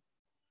same.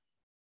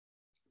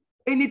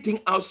 Anything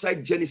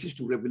outside Genesis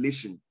to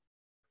Revelation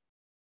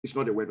is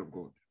not the word of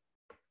God,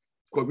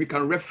 because we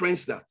can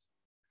reference that.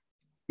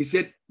 He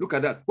said, look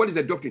at that. What is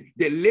the doctrine?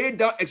 The laid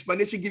down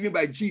explanation given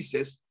by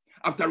Jesus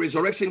after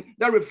resurrection,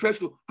 that refers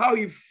to how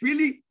he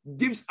freely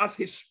gives us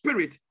his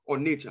spirit or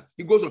nature.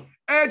 He goes on,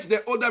 urge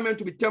the older men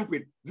to be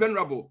temperate,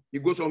 venerable. He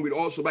goes on with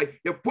also, but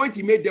the point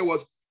he made there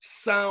was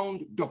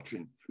sound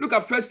doctrine. Look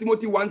at 1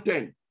 Timothy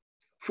 1:10.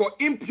 For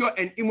impure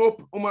and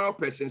immoral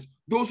persons,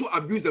 those who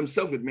abuse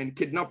themselves with men,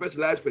 kidnappers,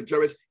 liars,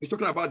 perjurers, he's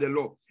talking about the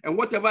law, and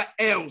whatever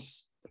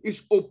else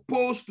is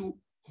opposed to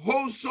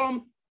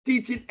wholesome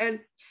teaching and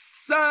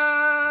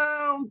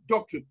sound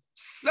doctrine,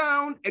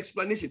 sound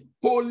explanation,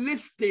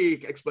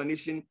 holistic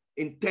explanation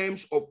in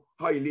terms of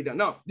how you lead.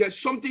 Now, there's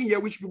something here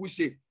which people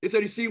say. They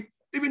said, you see,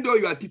 even though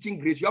you are teaching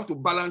grace, you have to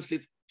balance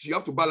it. So you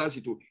have to balance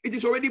it too. It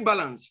is already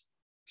balanced.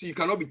 So you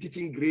cannot be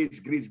teaching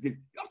grace. You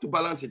have to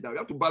balance it now. You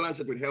have to balance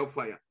it with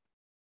hellfire.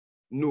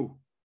 No.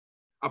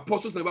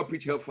 Apostles never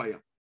preach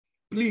hellfire.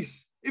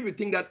 Please, if you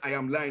think that I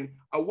am lying,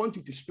 I want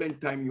you to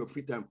spend time in your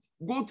free time.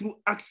 Go through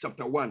Acts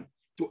chapter 1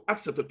 to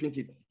Acts chapter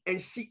 20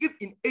 and see if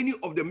in any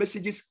of the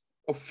messages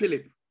of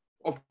Philip,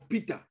 of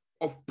Peter,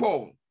 of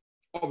Paul,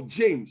 of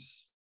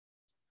James,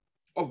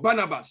 of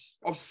Barnabas,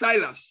 of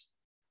Silas,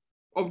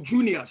 of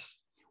Junius,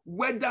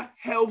 whether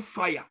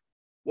hellfire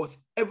was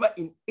ever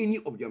in any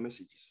of their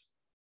messages.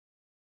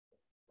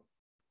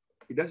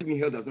 It doesn't mean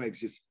hell does not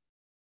exist.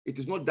 It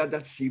is not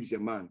that saves a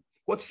man.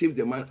 What saves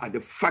the man are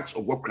the facts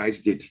of what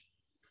Christ did.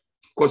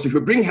 Because if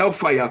you bring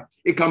hellfire,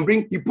 it can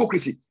bring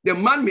hypocrisy. The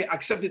man may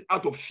accept it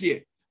out of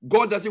fear.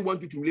 God doesn't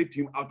want you to relate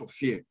to him out of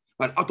fear,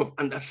 but out of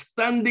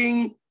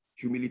understanding,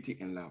 humility,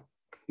 and love.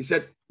 He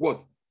said,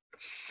 what?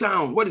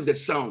 Sound. What is the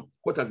sound?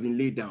 What has been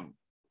laid down.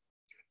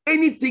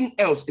 Anything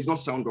else is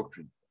not sound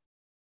doctrine.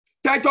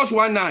 Titus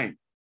 1:9.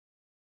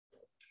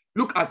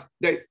 Look at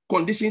the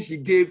conditions he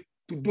gave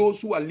to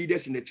those who are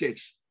leaders in the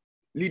church.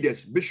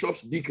 Leaders,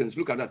 bishops, deacons.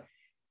 Look at that.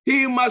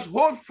 He must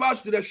hold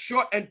fast to the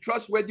sure and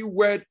trustworthy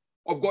word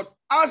of God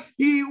as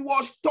he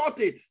was taught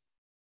it,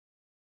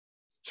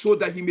 so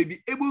that he may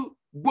be able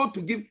both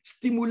to give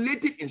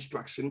stimulating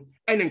instruction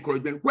and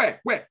encouragement.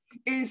 Where?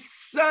 In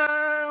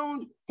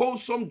sound,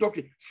 wholesome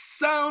doctrine,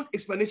 sound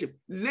explanation.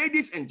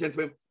 Ladies and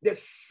gentlemen, the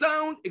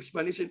sound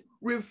explanation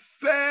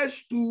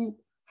refers to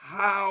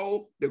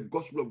how the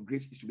gospel of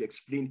grace is to be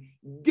explained,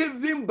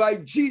 given by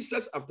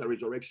Jesus after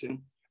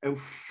resurrection and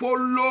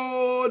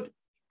followed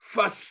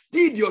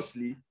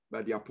fastidiously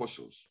by the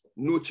apostles.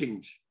 No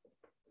change.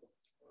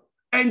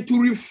 And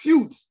to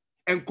refute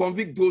and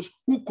convict those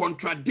who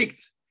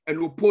contradict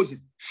and oppose it,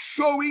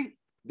 showing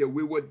their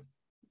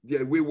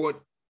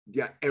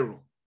error.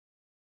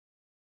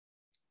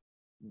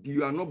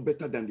 You are not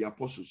better than the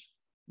apostles.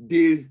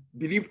 They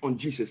believed on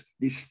Jesus.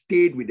 They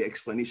stayed with the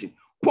explanation.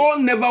 Paul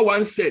never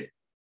once said,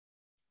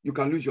 you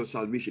can lose your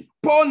salvation.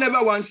 Paul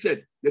never once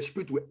said, the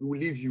Spirit will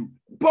leave you.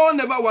 Paul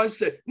never once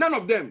said, none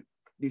of them.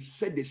 They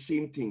said the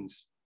same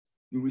things.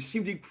 You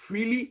received it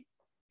freely.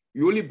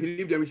 You only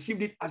believed and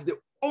received it as the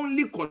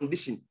only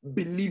condition,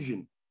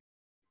 believing.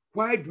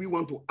 Why do we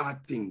want to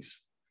add things?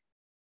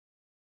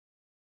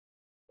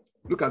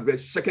 Look at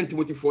verse 2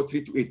 Timothy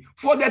 4:3-8.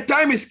 For the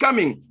time is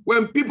coming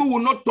when people will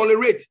not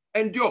tolerate,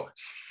 endure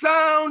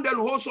sound and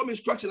wholesome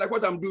instruction like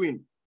what I'm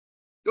doing.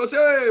 They'll say,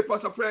 hey,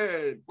 Pastor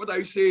Fred, what are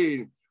you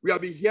saying? We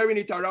have been hearing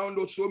it around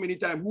us so many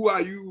times. Who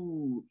are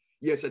you?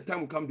 Yes, a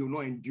time will come, they will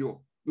not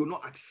endure. They will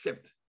not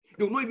accept.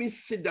 They will not even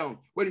sit down.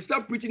 When you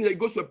start preaching, it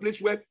goes to a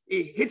place where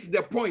it hits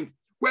the point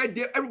where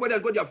everybody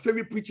has got their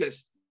favorite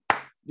preachers.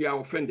 They are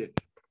offended.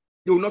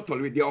 They will not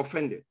tolerate. They are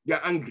offended. They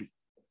are angry.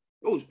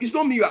 Oh, it's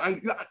not me you are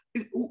angry.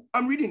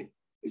 I'm reading it.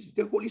 It's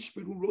the Holy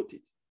Spirit who wrote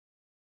it.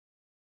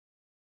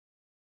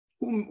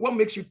 What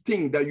makes you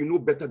think that you know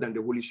better than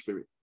the Holy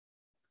Spirit?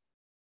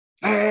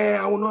 Hey,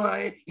 I will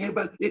not.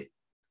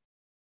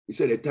 He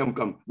said, a time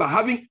come. But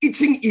having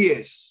itching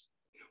ears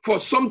for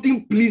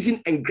something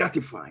pleasing and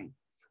gratifying.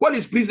 What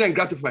is pleasing and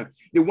gratifying?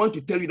 They want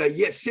to tell you that,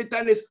 yes,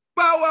 Satan is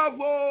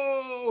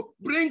powerful.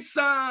 Bring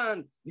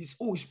sand. It's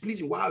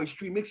pleasing. Wow, it's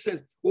true. It makes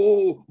sense.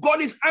 Oh,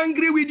 God is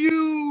angry with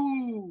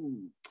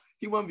you.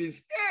 Human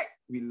beings,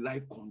 we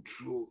like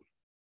control.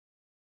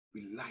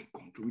 We like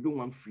control. We don't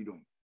want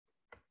freedom.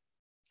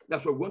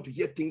 That's why we want to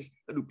hear things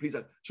that will please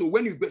us. So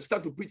when you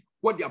start to preach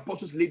what the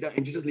apostles laid down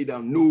and Jesus laid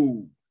down,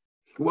 no.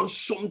 We want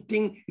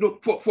something,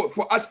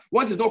 for us,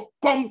 once it's not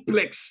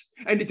complex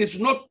and it is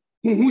not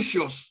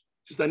huhusious.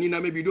 Sister Nina,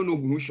 maybe you don't know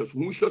huhusious.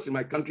 Huhusious in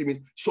my country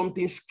means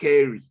something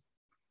scary.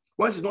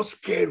 Once it's not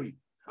scary,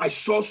 I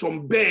saw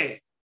some bear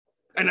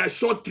and I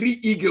saw 3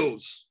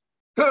 eagles.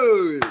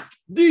 Hey,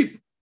 deep.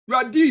 You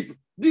are deep.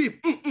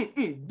 Deep.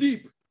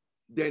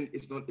 Then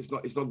it's not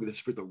the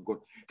Spirit of God.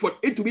 For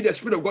it to be the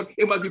Spirit of God,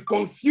 it must be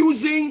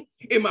confusing,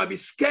 it must be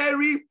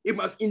scary, it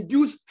must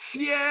induce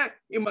fear,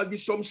 it must be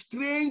some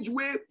strange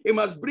way, it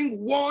must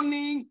bring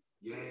warning.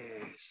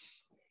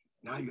 Yes,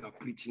 now you are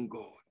preaching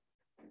God.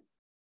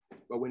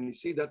 But when you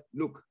say that,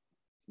 look,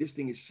 this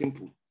thing is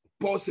simple.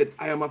 Paul said,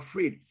 I am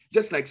afraid,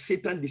 just like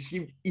Satan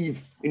deceived Eve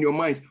in your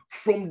minds,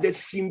 from the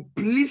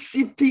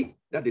simplicity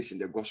that is in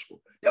the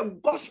gospel. The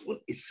gospel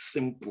is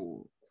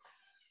simple.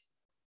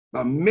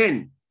 But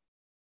men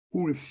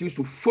who refuse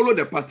to follow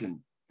the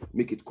pattern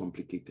make it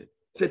complicated.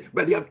 Said,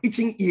 but they have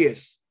itching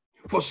ears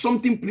for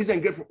something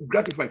pleasing and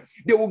gratifying.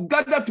 They will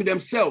gather to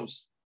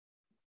themselves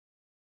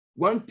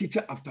one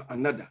teacher after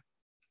another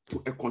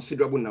to a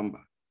considerable number.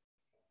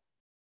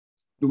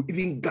 They will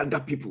even gather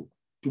people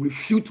to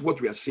refute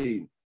what we are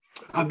saying.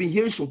 I've been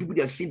hearing some people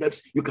that are saying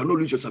that you cannot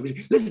lose your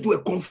salvation. Let's do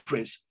a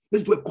conference.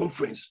 Let's do a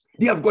conference.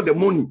 They have got the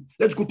money.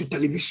 Let's go to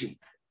television.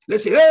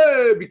 Let's say,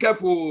 hey, be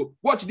careful.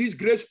 Watch these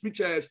grace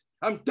preachers.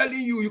 I'm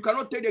telling you, you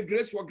cannot take the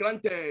grace for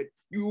granted.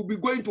 You will be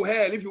going to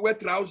hell if you wear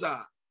trousers.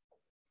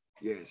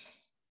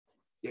 Yes.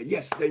 Yeah,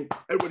 yes, then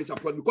everybody's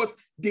applauding because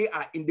they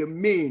are in the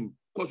main.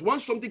 Because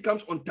once something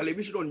comes on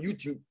television, on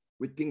YouTube,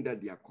 we think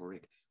that they are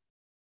correct.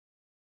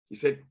 He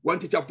said, one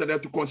teacher after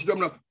that to consider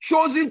them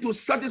chosen to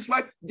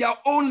satisfy their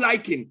own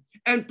liking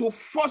and to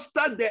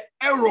foster the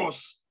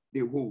errors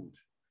they hold.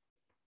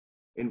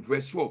 In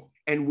verse 4,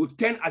 and will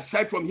turn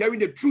aside from hearing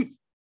the truth.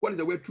 What is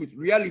the word truth?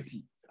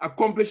 Reality,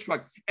 accomplished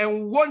fact,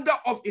 and wander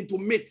off into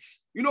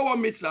myths. You know what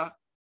myths are?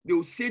 They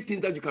will say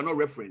things that you cannot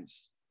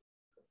reference.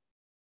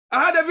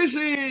 I had a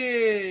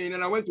vision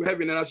and I went to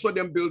heaven and I saw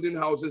them building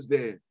houses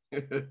there.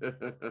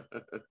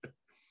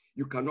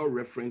 You cannot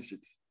reference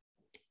it.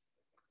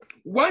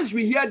 Once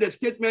we hear the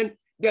statement,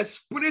 the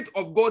Spirit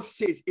of God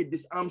says, it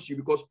disarms you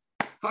because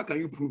how can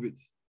you prove it?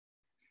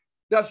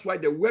 That's why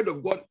the word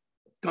of God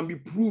can be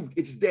proved.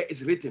 It's there,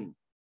 it's written.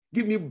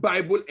 Give me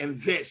Bible and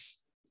verse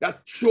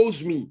that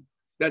shows me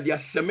that there are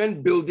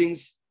cement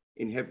buildings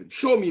in heaven.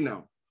 Show me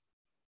now.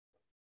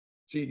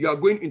 See, you are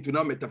going into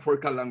now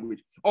metaphorical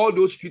language. All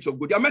those streets of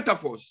gold, they are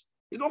metaphors.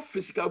 It's not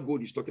physical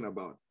gold he's talking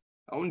about.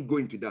 I won't go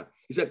into that.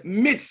 He said,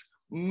 myths,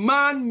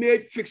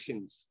 man-made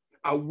fictions,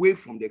 away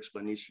from the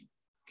explanation.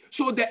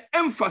 So the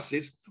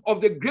emphasis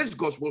of the grace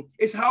gospel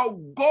is how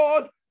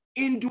God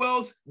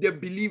indwells the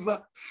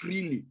believer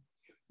freely.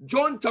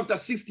 John chapter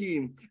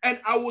 16, and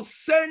I will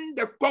send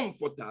the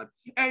Comforter,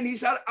 and he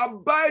shall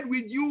abide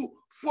with you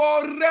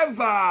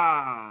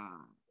forever.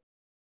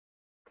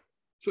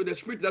 So the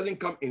Spirit doesn't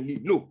come and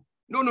leave. No.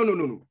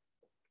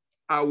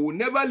 I will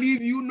never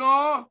leave you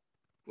nor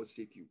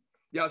forsake you.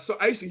 Yeah, so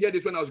I used to hear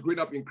this when I was growing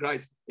up in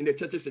Christ in the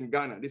churches in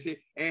Ghana. They say,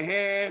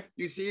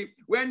 you see,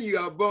 when you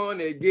are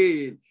born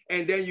again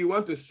and then you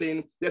want to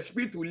sin, the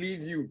Spirit will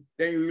leave you.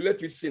 Then you will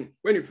let you sin.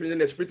 When you finish,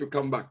 the Spirit will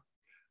come back.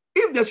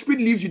 If the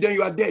Spirit leaves you, then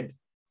you are dead.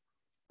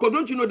 Because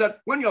don't you know that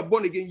when you are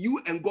born again, you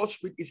and God's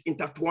Spirit is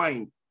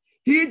intertwined.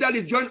 He that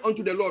is joined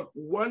unto the Lord,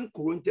 1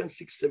 Corinthians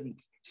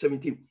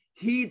 6:17.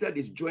 He that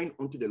is joined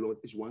unto the Lord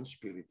is one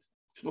spirit.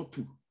 It's not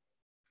two.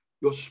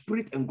 Your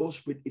spirit and God's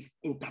Spirit is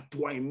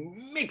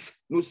intertwined, mixed,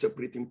 no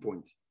separating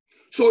point.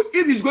 So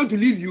if he's going to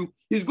leave you,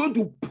 he's going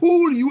to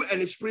pull you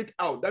and his spirit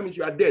out. That means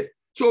you are dead.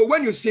 So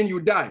when you sin, you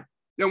die.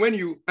 Then when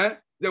you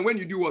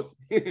do what?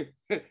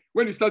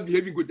 When you start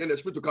behaving good, then the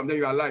Spirit will come, then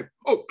you are alive.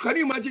 Oh, can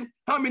you imagine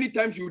how many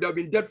times you would have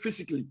been dead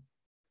physically?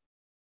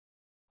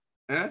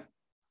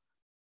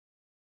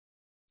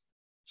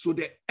 So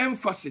the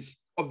emphasis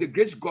of the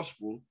grace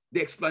gospel,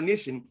 the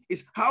explanation,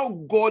 is how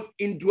God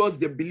indwells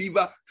the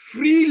believer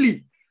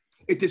freely.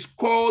 It is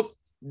called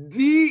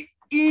the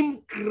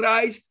in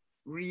Christ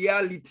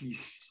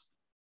realities.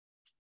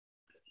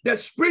 The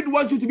Spirit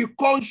wants you to be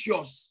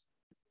conscious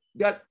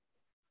that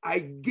I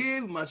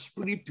gave my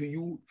Spirit to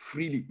you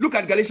freely. Look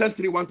at Galatians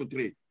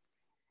 3:1-3.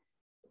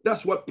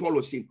 That's what Paul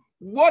was saying.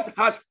 What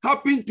has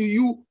happened to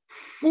you,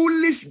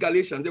 foolish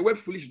Galatians? The word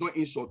foolish is not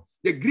insult.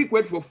 The Greek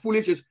word for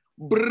foolish is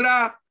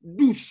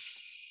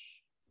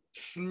bradus,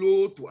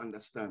 slow to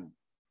understand.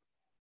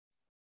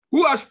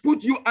 Who has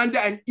put you under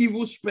an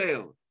evil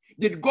spell?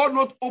 Did God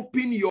not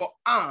open your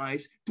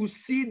eyes to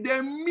see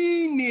the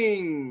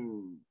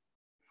meaning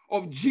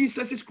of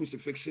Jesus'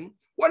 crucifixion?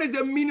 What is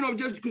the meaning of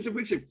Jesus'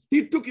 crucifixion?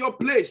 He took your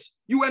place.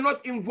 You were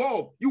not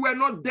involved. You were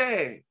not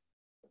there.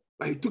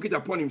 But he took it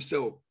upon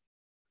himself.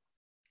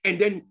 And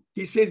then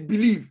he says,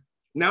 believe.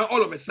 Now,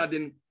 all of a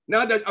sudden,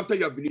 now that after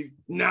you have believed,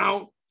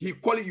 now you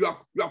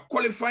are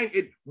qualifying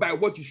it by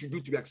what you should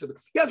do to be accepted.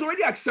 He has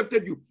already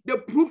accepted you. The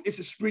proof is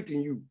a spirit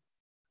in you.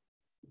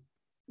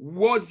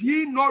 Was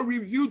he not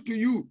revealed to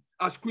you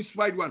as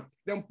crucified one?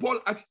 Then Paul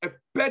asks a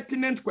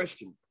pertinent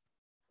question.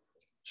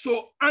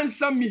 So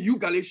answer me, you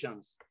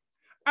Galatians.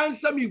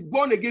 Answer me,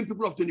 born again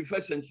people of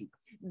 21st century.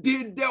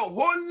 Did the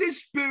Holy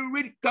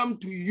Spirit come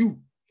to you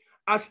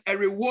as a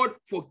reward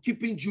for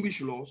keeping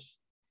Jewish laws?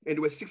 And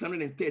there were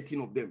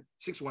 613 of them,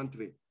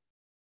 613.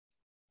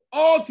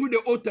 All through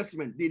the Old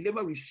Testament, they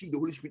never received the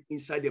Holy Spirit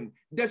inside them,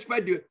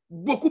 despite the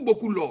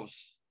boku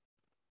laws.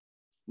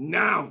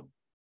 Now,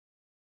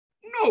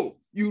 no,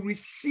 you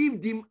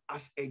received him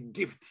as a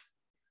gift.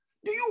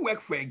 Do you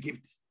work for a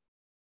gift?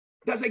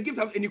 Does a gift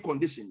have any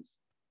conditions?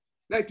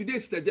 Like today,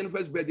 Sister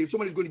Jennifer's birthday, if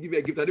somebody's going to give you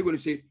a gift, are they going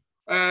to say,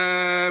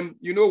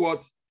 you know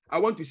what? I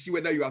want to see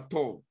whether you are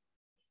tall.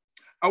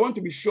 I want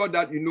to be sure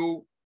that,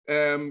 in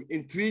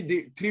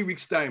 3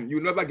 weeks' time,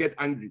 you'll never get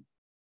angry.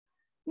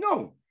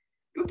 No,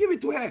 you give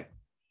it to her.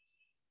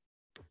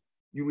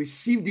 You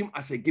received him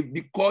as a gift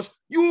because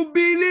you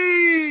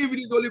believe. It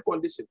is the only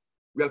condition.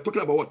 We are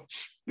talking about what?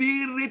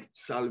 Spirit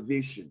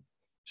salvation,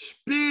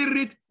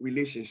 spirit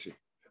relationship.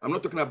 I'm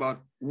not talking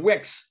about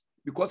works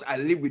because I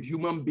live with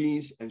human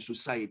beings and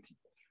society.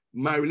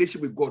 My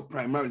relationship with God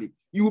primarily.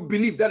 You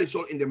believe that is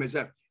all in the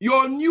Messiah.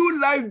 Your new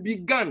life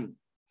began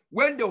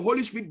when the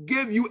Holy Spirit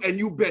gave you a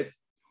new birth.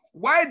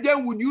 Why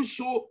then would you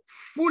so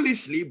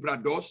foolishly,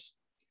 brothers,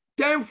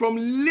 turn from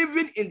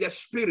living in the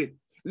Spirit?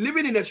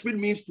 Living in the Spirit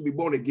means to be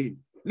born again.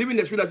 Living in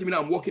the Spirit doesn't mean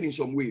I'm walking in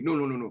some way.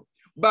 No.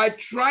 By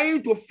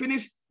trying to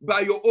finish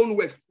by your own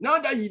works. Now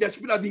that the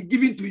Spirit has been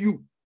given to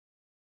you,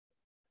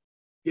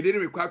 He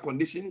didn't require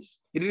conditions.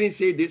 He didn't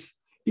say this.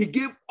 He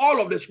gave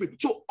all of the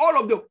Spirit. So all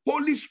of the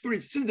Holy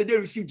Spirit, since the day you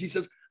received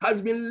Jesus,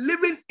 has been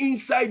living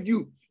inside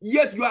you.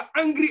 Yet you are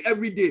angry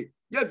every day.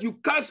 Yet you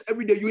curse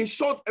every day. You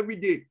insult every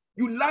day.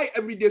 You lie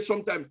every day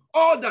sometimes.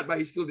 All that, but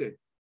He's still there.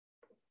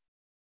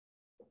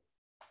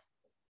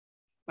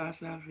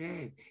 Pastor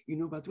Fred,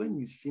 but when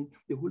you sin,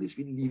 the Holy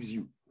Spirit leaves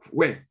you.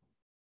 Where?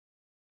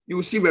 You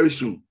will see very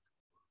soon.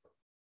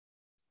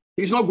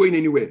 He's not going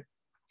anywhere.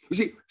 You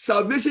see,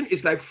 salvation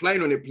is like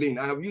flying on a plane.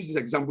 I have used this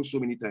example so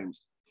many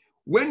times.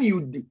 When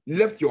you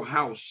left your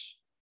house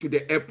to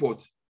the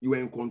airport, you were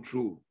in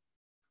control.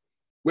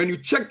 When you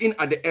checked in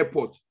at the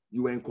airport,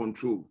 you were in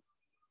control.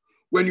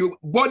 When you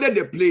boarded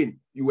the plane,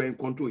 you were in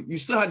control. You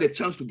still had the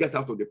chance to get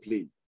out of the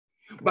plane.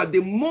 But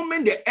the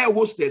moment the air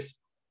hostess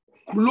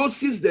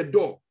closes the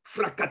door,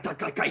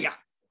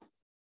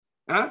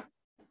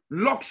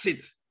 locks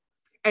it,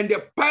 and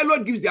the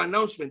pilot gives the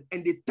announcement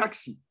and the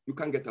taxi, you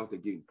can't get out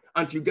again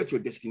until you get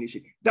your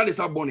destination. That is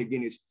how born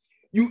again is.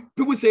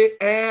 People say,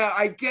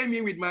 I came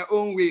in with my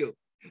own will,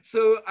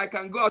 so I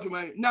can go out with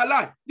my... Now,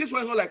 lie. This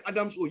one is not like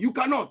Adam's own. You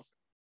cannot.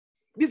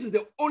 This is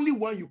the only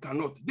one you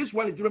cannot. This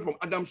one is different from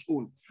Adam's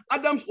own.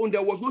 Adam's own,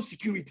 there was no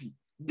security.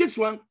 This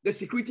one, the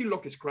security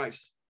lock is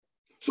Christ.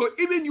 So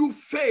even you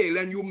fail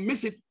and you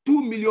miss it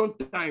 2 million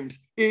times,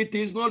 it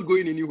is not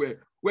going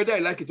anywhere, whether I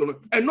like it or not.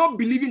 And not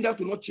believing that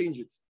will not change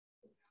it.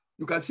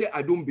 You can say,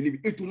 I don't believe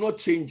it. It will not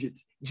change it.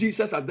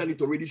 Jesus has done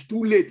it already. It's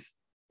too late.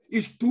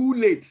 It's too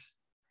late.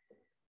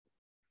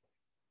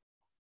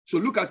 So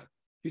look at,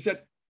 he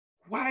said,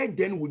 why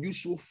then would you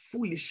so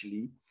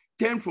foolishly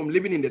turn from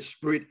living in the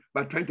Spirit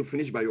by trying to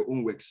finish by your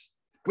own works?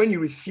 When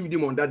you received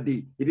Him on that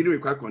day, He didn't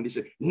require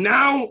condition.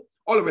 Now,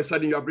 all of a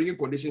sudden, you are bringing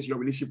conditions in your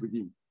relationship with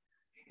Him.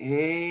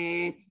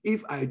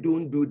 If I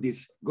don't do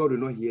this, God will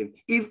not hear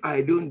me. If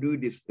I don't do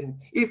this,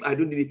 if I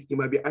don't do it, He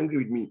might be angry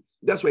with me.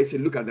 That's why He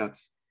said, look at that.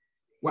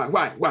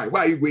 Why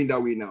are you going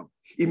that way now?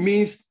 It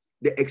means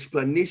the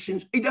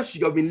explanations, either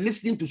you have been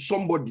listening to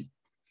somebody,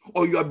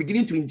 or you are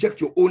beginning to inject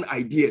your own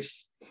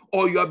ideas,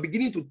 or you are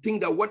beginning to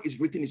think that what is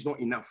written is not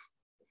enough.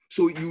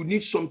 So you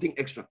need something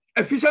extra.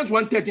 Ephesians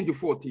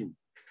 1:13-14.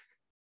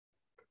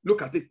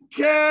 Look at it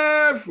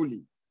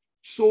carefully.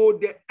 So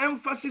the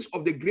emphasis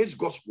of the grace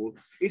gospel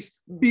is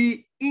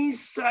be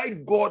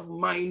inside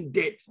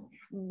God-minded.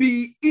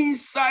 Be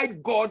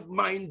inside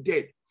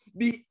God-minded.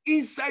 Be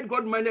inside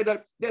God-minded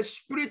that the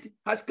Spirit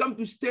has come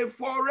to stay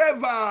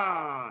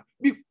forever.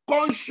 Be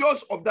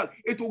conscious of that.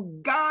 It will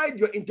guide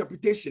your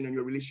interpretation and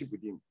your relationship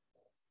with Him.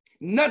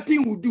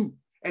 Nothing will do,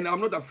 and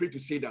I'm not afraid to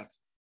say that.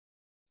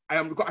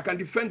 I can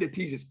defend the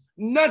thesis.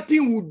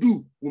 Nothing will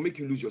do will make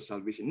you lose your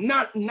salvation.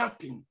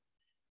 Nothing.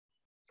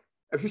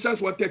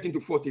 Ephesians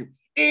 1:13-14.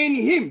 In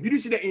Him. Did you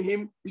see that in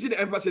Him? You see the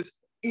emphasis?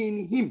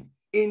 In Him.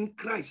 In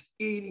Christ.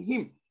 In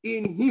Him.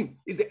 In Him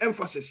is the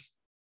emphasis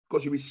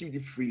because you received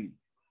it freely.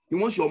 He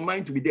wants your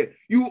mind to be there.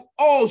 You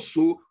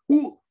also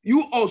who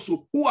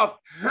have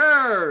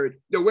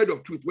heard the word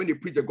of truth when they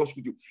preach the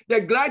gospel to you.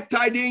 The glad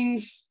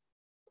tidings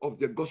of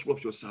the gospel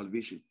of your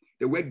salvation.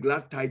 The word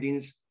glad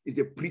tidings is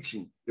the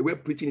preaching. The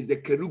word preaching is the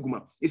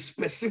kerugma. It's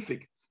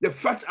specific. The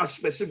facts are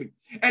specific.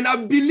 And I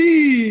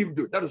believed.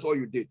 That is all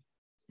you did.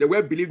 The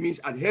word believe means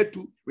adhered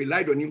to,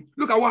 relied on Him.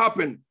 Look at what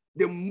happened.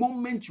 The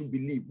moment you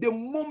believe, the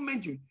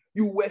moment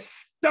you were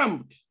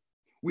stamped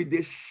with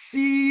the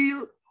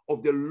seal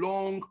of the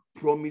long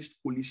promised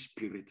Holy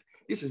Spirit.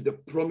 This is the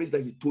promise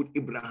that He told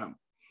Abraham.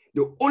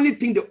 The only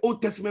thing the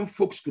Old Testament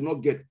folks could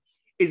not get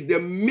is the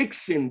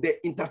mixing,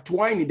 the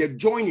intertwining, the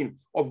joining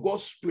of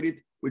God's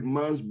Spirit with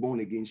man's born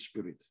again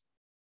spirit.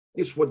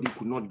 This is what they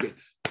could not get.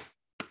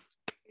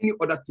 Any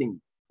other thing,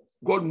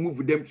 God moved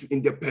with them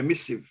in the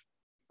permissive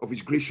of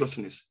His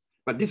graciousness.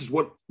 But this is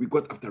what we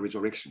got after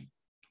resurrection.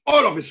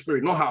 All of His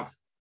Spirit, not half.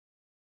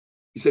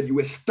 He said, you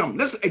were stamped.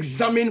 Let's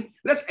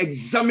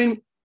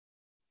examine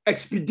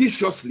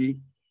expeditiously,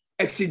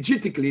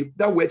 exegetically,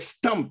 that word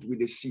stamped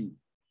with a seal.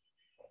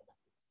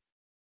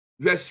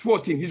 Verse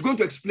 14, he's going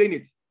to explain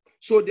it.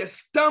 So they're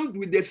stamped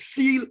with the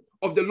seal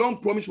of the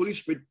long promised Holy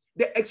Spirit.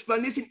 The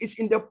explanation is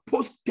in the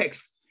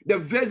post-text, the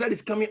verse that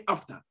is coming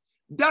after.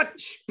 That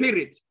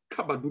Spirit,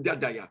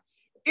 Kabadudadaya,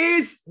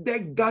 is the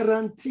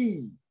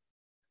guarantee.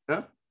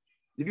 Huh?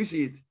 Did you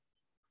see it?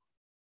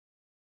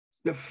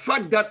 The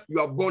fact that you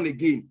are born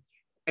again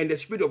and the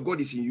Spirit of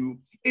God is in you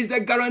is the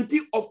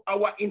guarantee of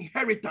our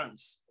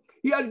inheritance.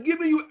 He has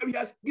given you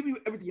everything.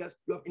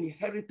 You have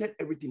inherited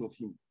everything of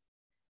Him.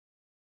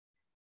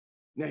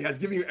 Now He has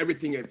given you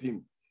everything of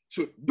Him.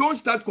 So don't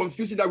start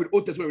confusing that with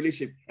Old Testament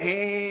relationship.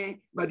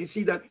 But you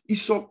see that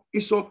Esau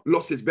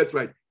lost his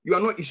birthright. You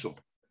are not Esau.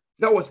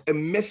 That was a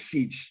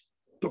message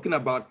talking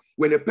about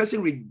when a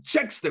person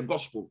rejects the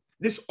gospel,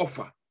 this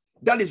offer,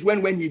 that is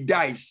when he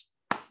dies,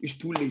 it's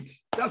too late.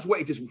 That's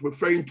what it is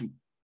referring to.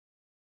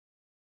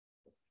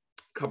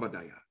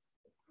 Kabadaya.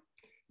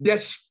 The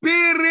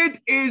Spirit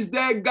is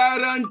the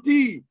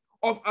guarantee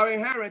of our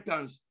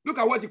inheritance. Look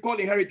at what you call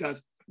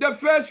inheritance. The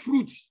first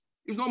fruit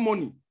is not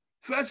money.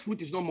 First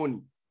fruit is not money.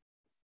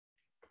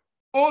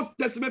 Old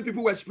Testament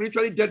people were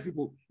spiritually dead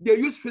people. They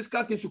use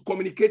physical things to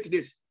communicate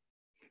this.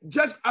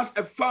 Just as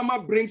a farmer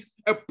brings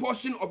a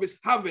portion of his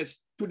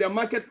harvest to the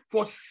market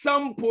for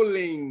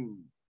sampling,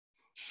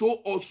 so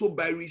also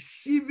by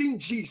receiving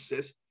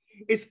Jesus,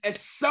 it's a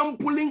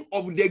sampling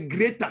of the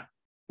greater.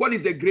 What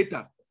is the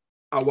greater?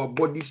 Our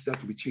bodies that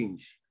will be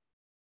changed.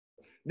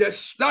 That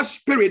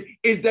Spirit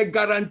is the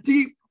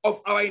guarantee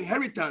of our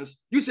inheritance.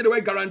 You say the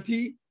word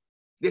guarantee,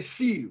 the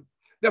seal,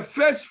 the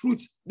first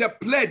fruits, the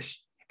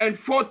pledge, and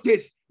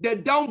foretaste, the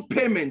down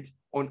payment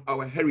on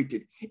our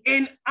heritage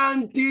in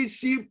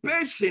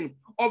anticipation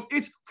of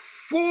its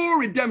full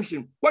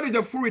redemption. What is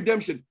the full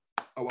redemption?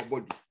 Our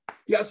body.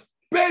 He has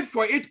paid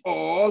for it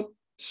all,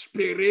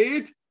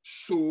 spirit,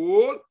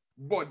 soul,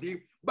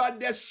 body, but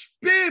the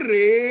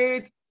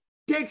Spirit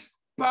takes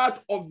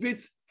part of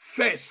it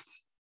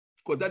first,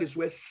 because that is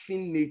where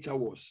sin nature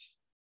was.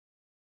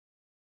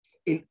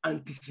 In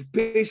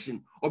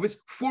anticipation of its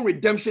full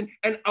redemption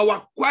and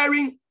our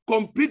acquiring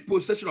complete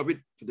possession of it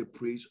to the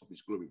praise of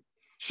his glory.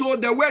 So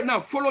the word, now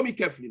follow me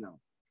carefully now.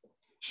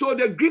 So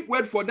the Greek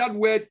word for that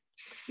word,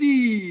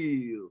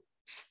 seal,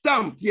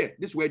 stamp, here,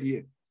 this word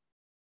here,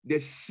 the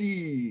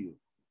seal,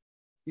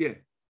 yeah,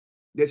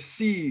 the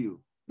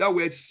seal, that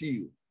word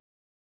seal.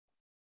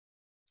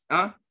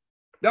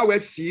 That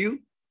word seal,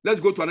 let's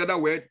go to another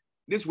word,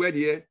 this word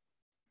here,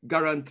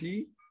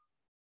 guarantee.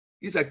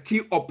 These are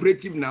key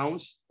operative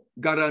nouns,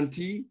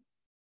 guarantee.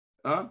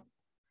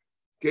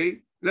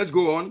 Okay, let's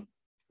go on.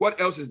 What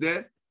else is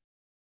there?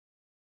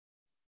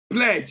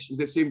 Pledge is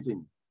the same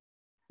thing.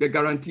 The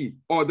guarantee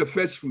or the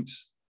first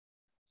fruits.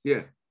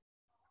 Yeah.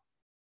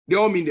 They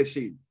all mean the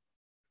same.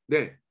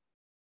 There.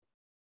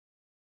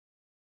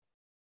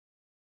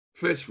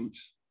 First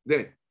fruits.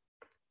 There.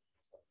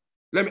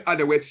 Let me add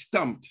the word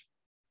stamped.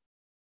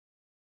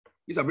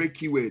 These are very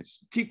key words,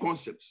 key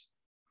concepts.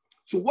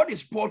 So what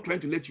is Paul trying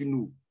to let you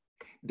know?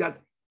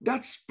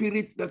 That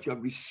Spirit that you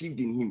have received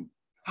in him,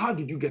 how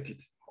did you get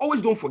it?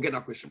 Always don't forget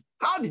that question.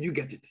 How did you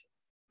get it?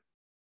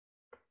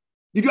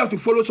 Did you have to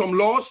follow some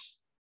laws?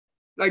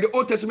 Like the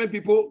Old Testament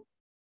people?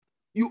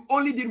 You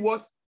only did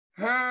what?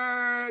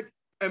 Heard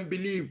and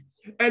believed.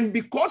 And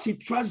because he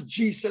trusts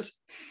Jesus'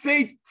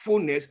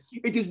 faithfulness,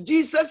 it is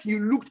Jesus he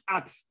looked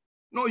at,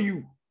 not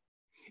you.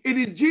 It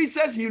is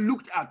Jesus he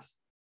looked at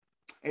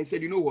and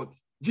said, you know what?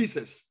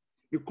 Jesus,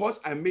 because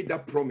I made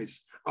that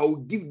promise, I will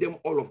give them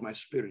all of my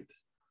Spirit.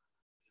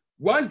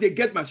 Once they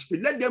get my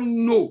Spirit, let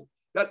them know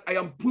that I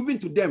am proving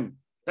to them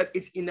that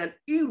it's in an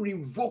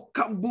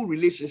irrevocable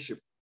relationship.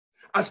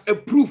 As a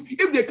proof,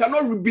 if they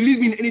cannot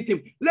believe in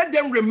anything, let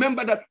them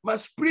remember that my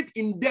Spirit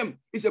in them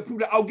is a proof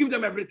that I'll give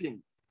them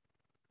everything.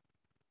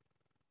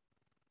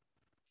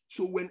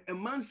 So when a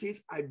man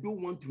says, I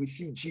don't want to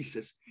receive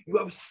Jesus, you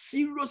have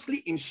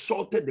seriously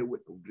insulted the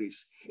word of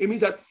grace. It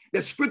means that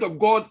the Spirit of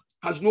God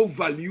has no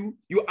value.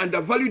 You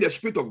undervalue the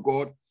Spirit of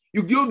God.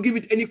 You don't give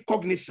it any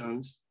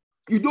cognizance.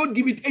 You don't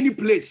give it any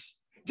place.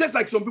 Just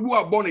like some people who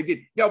are born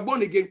again. They are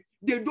born again.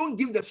 They don't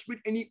give the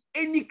Spirit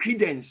any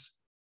credence.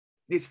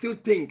 They still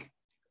think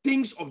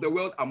things of the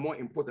world are more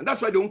important.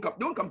 That's why they don't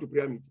come to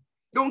prayer meeting.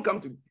 They don't come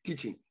to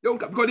teaching. They don't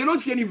come because they don't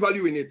see any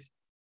value in it.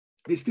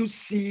 They still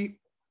see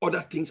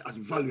other things as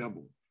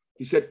valuable.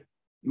 He said,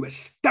 you are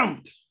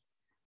stamped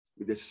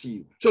with the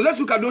seal. So let's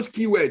look at those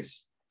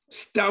keywords.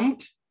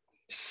 Stamped,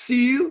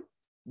 seal,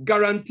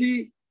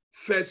 guarantee,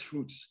 first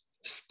fruits.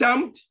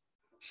 Stamped,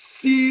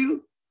 seal,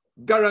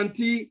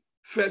 guarantee,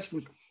 first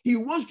fruits. He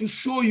wants to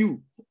show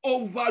you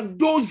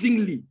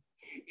overdosingly,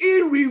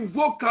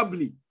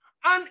 irrevocably,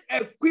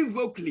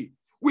 unequivocally,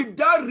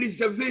 without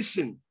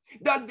reservation,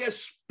 that the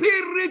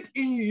Spirit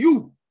in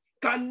you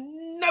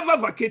can never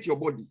vacate your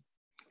body,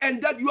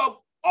 and that you have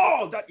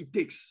all that it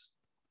takes.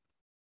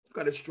 Look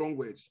at the strong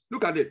words.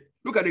 Look at it.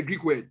 Look at the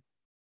Greek word.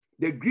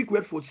 The Greek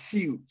word for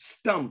seal,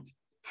 stamped,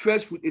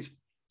 first fruit is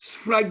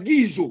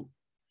sphragizo.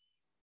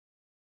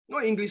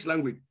 Not English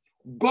language.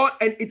 God,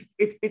 and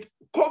it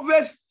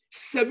covers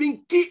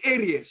 7 key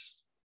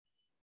areas.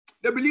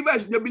 The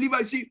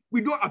believer, see,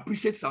 we don't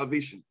appreciate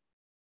salvation.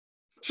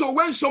 So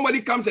when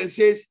somebody comes and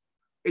says,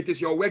 it is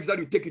your works that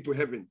will take you to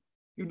heaven,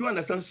 you don't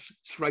understand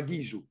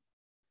sphragizo.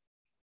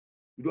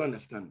 You don't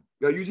understand.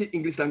 You are using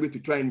English language to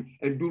try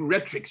and do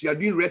rhetorics. You are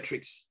doing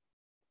rhetorics.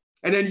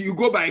 And then you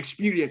go by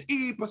experience.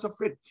 Hey, Pastor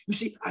Fred, you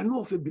see, I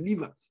know of a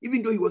believer,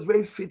 even though he was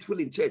very faithful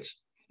in church,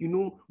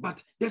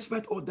 but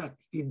despite all that,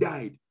 he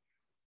died.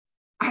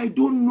 I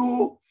don't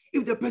know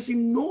if the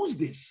person knows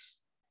this.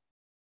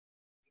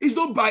 It's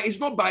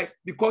not by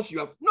because you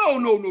have,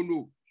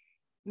 no.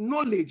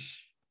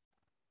 Knowledge.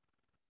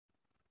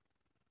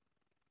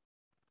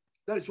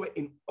 That is why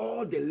in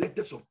all the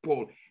letters of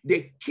Paul,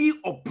 the key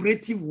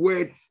operative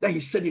word that he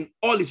said in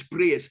all his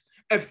prayers,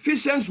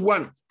 Ephesians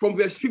 1 from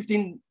verse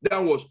 15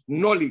 downwards,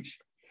 knowledge.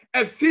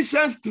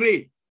 Ephesians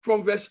 3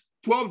 from verse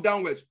 12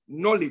 downwards,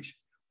 knowledge.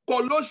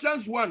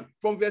 Colossians 1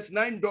 from verse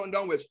 9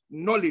 downwards,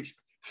 knowledge.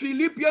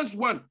 Philippians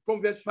 1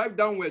 from verse 5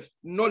 downwards,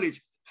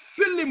 knowledge.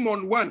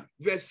 Philemon 1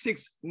 verse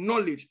 6,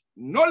 knowledge.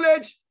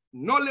 Knowledge,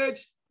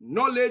 knowledge,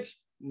 knowledge,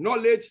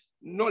 knowledge,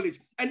 knowledge.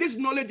 And this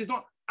knowledge is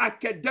not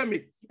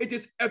academic. It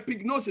is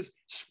epignosis,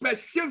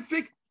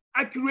 specific,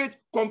 accurate,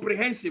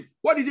 comprehensive.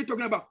 What is he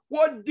talking about?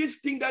 What this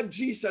thing that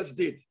Jesus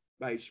did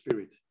by his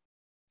Spirit.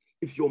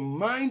 If your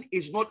mind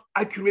is not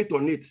accurate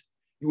on it,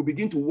 you will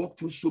begin to walk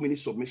through so many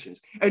submissions.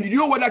 And you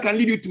know what that can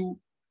lead you to?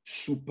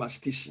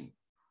 Superstition.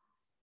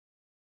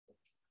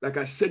 Like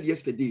I said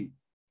yesterday,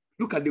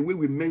 look at the way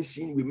we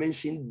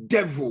mention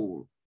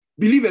devil.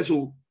 Believers,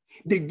 so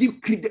they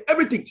give credit,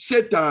 everything.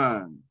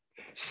 Satan,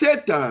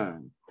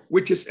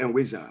 witches and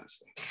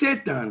wizards.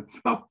 Satan.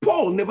 But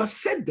Paul never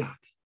said that.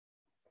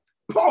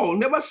 Paul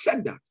never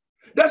said that.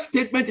 That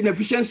statement in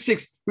Ephesians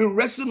 6, we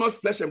wrestle not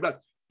flesh and blood.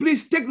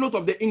 Please take note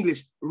of the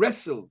English.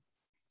 Wrestle.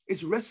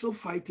 Is wrestle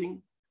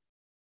fighting?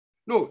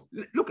 No,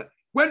 look at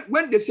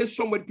when they say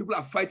somebody people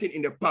are fighting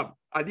in the pub,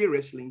 are they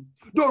wrestling?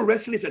 No,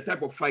 wrestling is a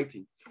type of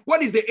fighting.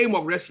 What is the aim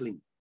of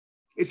wrestling?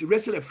 It's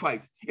wrestle a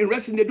fight. In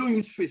wrestling, they don't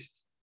use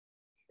fists.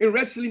 In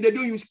wrestling, they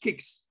don't use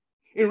kicks.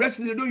 In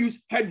wrestling, they don't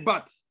use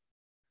headbutt.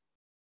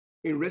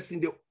 In wrestling,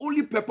 the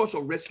only purpose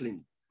of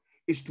wrestling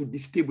is to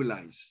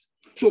destabilize.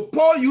 So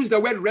Paul used the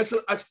word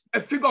wrestle as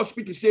a figure of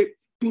speech to say,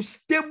 to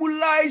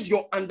stabilize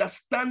your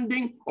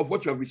understanding of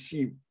what you have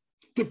received,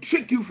 to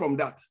trick you from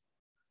that.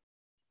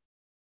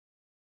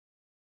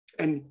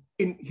 And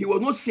he was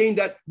not saying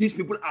that these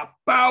people are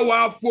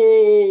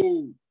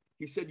powerful.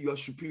 He said you are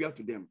superior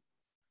to them.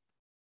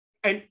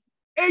 And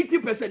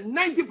 80%,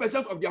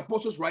 90% of the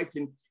apostles'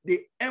 writing,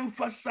 they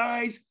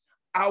emphasize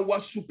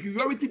our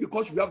superiority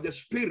because we have the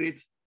Spirit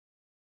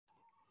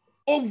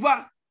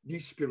over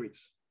these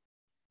spirits.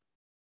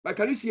 But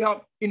can you see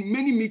how in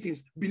many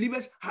meetings,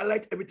 believers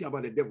highlight everything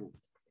about the devil?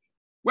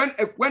 When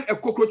a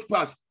cockroach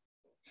passes,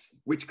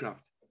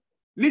 witchcraft.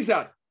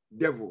 Lizard,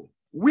 devil.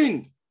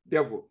 Wind,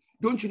 devil.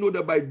 Don't you know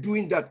that by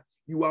doing that,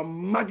 you are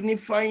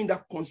magnifying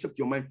that concept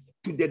in your mind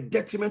to the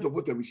detriment of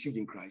what you have received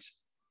in Christ?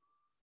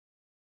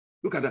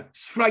 Look at that.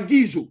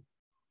 Sphragizo.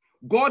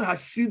 God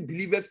has sealed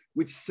believers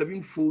with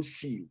 7-fold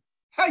seal.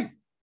 Hey,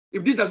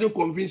 if this doesn't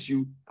convince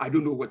you, I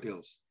don't know what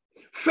else.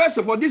 First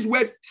of all, this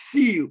word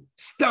seal,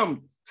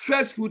 stamp,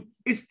 first fruit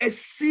is a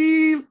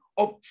seal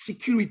of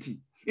security.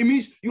 It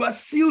means you are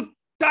sealed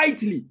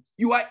tightly.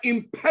 You are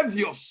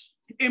impervious,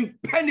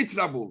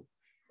 impenetrable.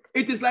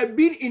 It is like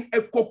being in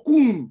a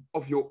cocoon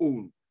of your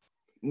own.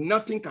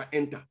 Nothing can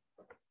enter.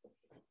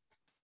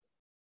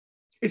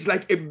 It's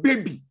like a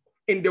baby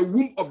in the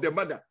womb of the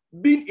mother,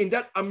 being in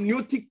that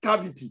amniotic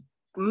cavity,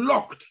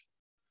 locked.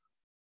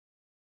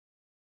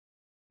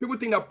 People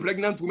think that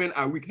pregnant women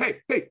are weak.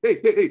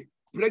 Hey.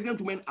 Pregnant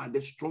women are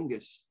the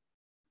strongest.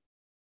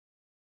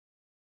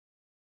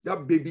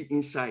 That baby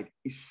inside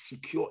is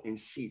secure and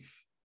safe.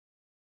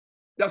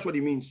 That's what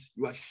it means.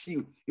 You are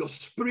sealed. Your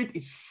spirit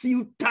is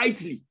sealed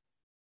tightly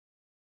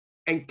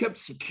and kept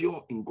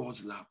secure in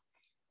God's love.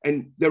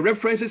 And the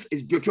references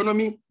is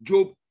Deuteronomy,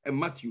 Job, and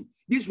Matthew.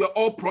 These were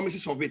all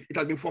promises of it. It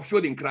has been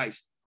fulfilled in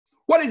Christ.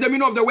 What is the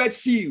meaning of the word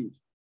sealed?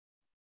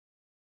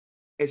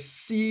 A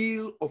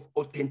seal of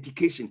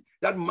authentication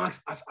that marks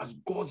us as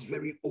God's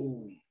very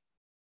own.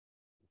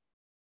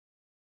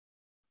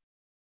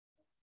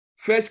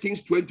 1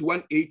 Kings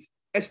 21:8,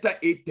 Esther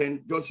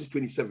 8:10, John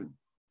 6:27.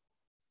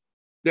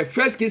 The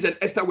 1 Kings and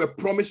Esther were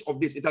promised of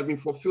this. It has been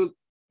fulfilled.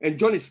 And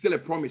John is still a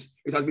promise.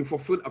 It has been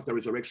fulfilled after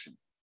resurrection.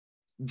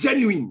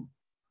 Genuine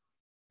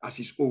as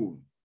his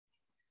own.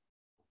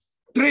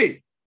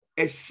 3,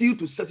 a seal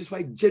to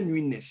satisfy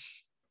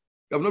genuineness.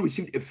 You have not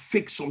received a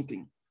fake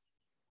something.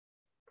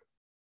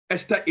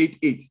 Esther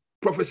 8:8,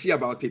 prophecy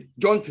about it.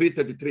 John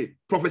 3:33,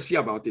 prophecy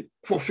about it.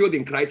 Fulfilled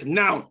in Christ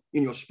now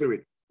in your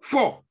spirit.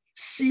 4,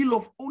 seal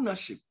of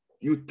ownership.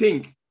 You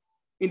think,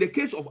 in the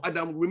case of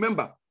Adam,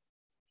 remember,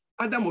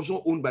 Adam was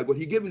not owned by God.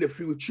 He gave him the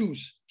free will to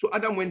choose. So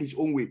Adam went his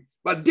own way.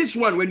 But this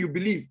one, when you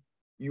believe,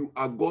 you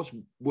are God's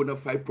bona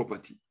fide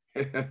property.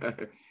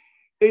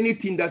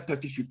 Anything that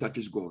touches you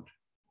touches God.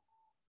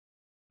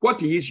 What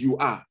he is, you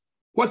are.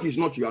 What he is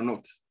not, you are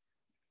not.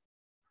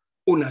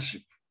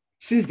 Ownership.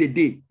 Since the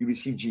day you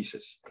receive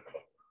Jesus,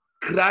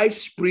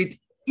 Christ's spirit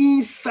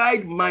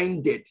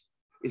inside-minded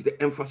is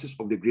the emphasis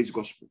of the grace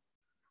gospel.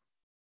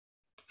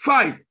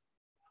 5,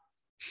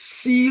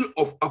 seal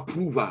of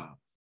approval.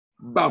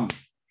 Bam.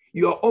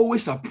 You are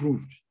always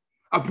approved.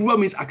 Approval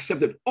means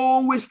accepted,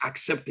 always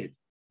accepted.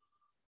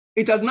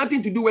 It has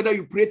nothing to do whether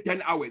you pray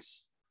 10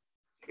 hours.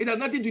 It has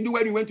nothing to do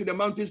when you went to the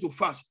mountains to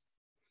fast.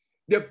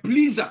 The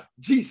pleaser,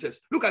 Jesus.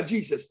 Look at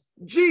Jesus.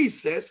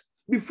 Jesus,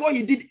 before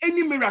he did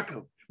any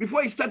miracle,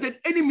 before he started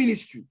any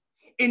ministry,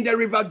 in the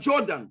river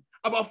Jordan,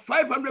 about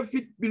 500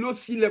 feet below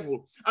sea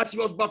level, as he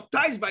was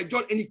baptized by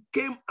John and he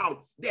came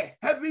out, the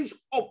heavens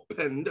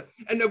opened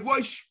and a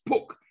voice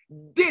spoke,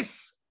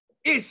 "This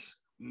is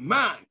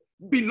my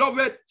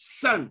beloved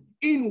Son,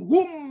 in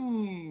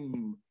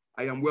whom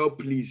I am well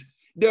pleased."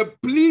 The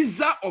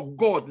pleaser of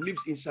God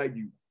lives inside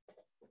you.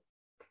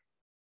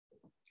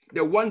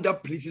 The one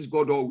that pleases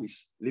God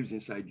always lives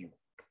inside you.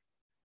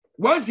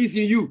 Once he's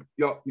in you,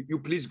 you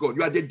please God.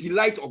 You are the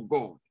delight of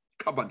God.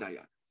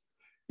 Kabadaya.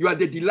 You are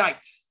the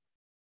delight.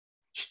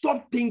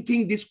 Stop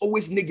thinking this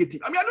always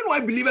negative. I don't know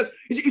why believers,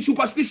 it's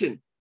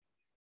superstition.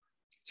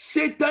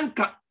 Satan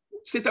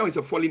is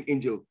a fallen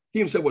angel. He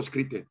himself was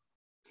created.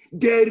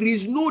 There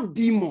is no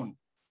demon,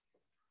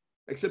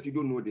 except you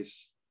don't know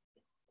this.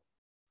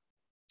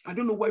 I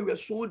don't know why we are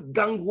so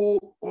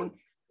gung-ho on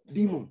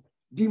demon,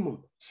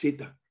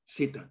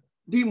 Satan,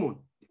 demon.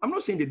 I'm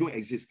not saying they don't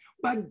exist,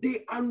 but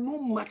they are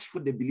no match for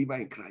the believer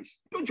in Christ.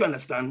 Don't you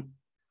understand?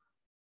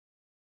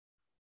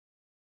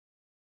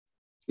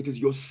 It is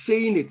your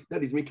saying it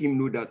that is making him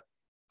know that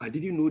I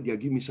didn't know they are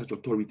giving me such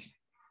authority.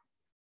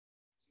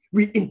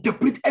 We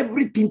interpret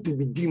everything to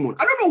be demon.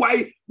 I don't know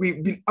why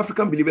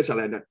African believers are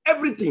like that.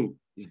 Everything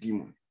is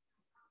demon.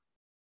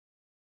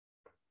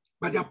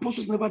 But the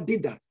apostles never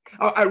did that.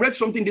 I read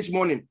something this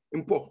morning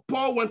in Paul.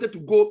 Paul wanted to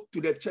go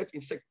to the church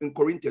in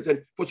Corinthians,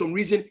 and for some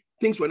reason,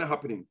 things were not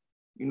happening.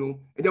 And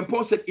then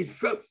Paul said it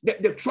felt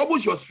that the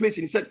troubles he was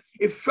facing, he said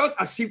it felt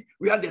as if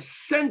we had the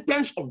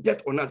sentence of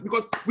death on us,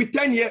 because we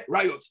 10-year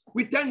riots,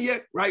 we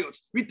 10-year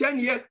riots, we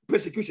 10-year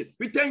persecution,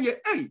 we 10-year.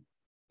 Hey,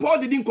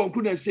 Paul didn't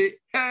conclude and say,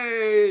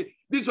 "Hey,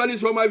 this one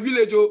is from my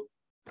village. Oh,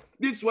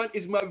 this one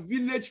is my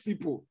village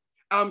people."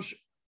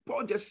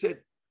 Paul just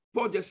said,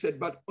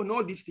 but on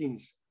all these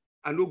things,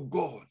 I know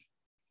God.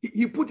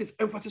 He put his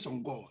emphasis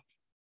on God.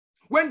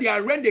 When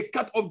they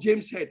cut off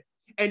James' head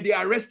and they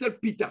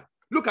arrested Peter,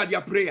 look at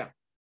their prayer.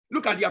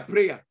 Look at their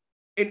prayer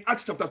in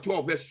Acts chapter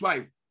 12, verse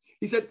 5.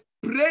 He said,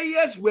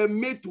 prayers were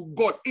made to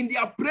God. In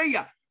their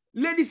prayer,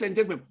 ladies and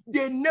gentlemen,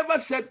 they never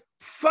said,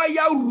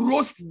 "Fire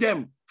roast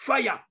them.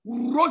 Fire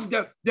roast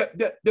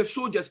the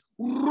soldiers,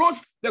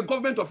 roast the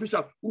government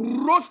officials,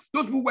 roast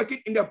those people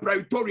working in the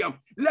praetorium.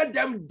 Let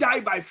them die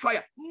by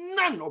fire."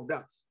 None of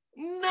that.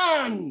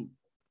 None.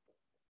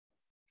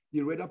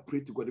 They rather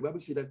prayed to God. The Bible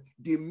said that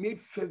they made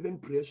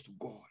fervent prayers to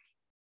God,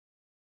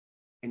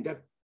 and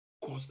that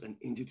caused an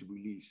angel to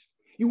release.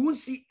 You won't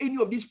see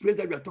any of these prayers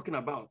that we are talking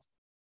about.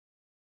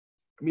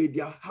 May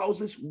their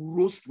houses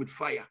roast with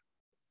fire.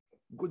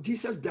 God,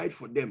 Jesus died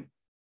for them.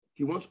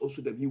 He wants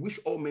also them. He wished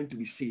all men to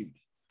be saved.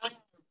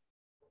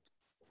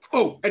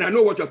 Oh, and I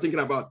know what you're thinking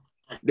about.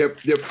 The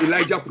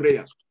Elijah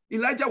prayer.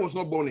 Elijah was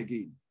not born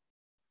again.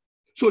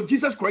 So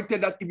Jesus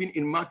corrected that even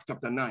in Mark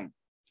chapter 9.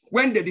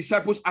 When the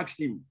disciples asked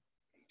him,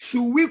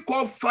 "Should we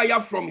call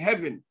fire from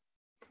heaven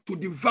to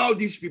devour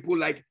these people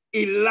like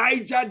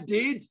Elijah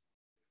did?"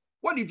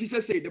 What did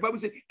Jesus say? The Bible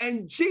said,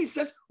 and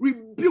Jesus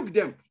rebuked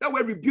them. That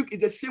word rebuke is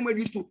the same word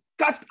used to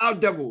cast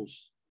out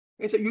devils.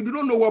 And said, "You do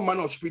not know what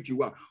manner of spirit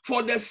you are.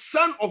 For the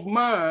Son of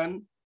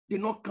Man did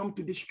not come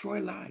to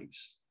destroy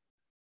lives,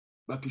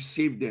 but to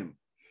save them."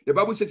 The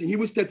Bible says in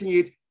Hebrews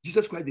 13:8,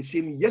 Jesus Christ the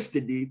same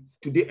yesterday,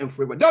 today, and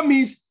forever. That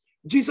means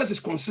Jesus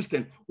is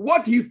consistent.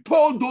 What he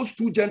told those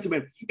two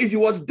gentlemen, if he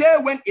was there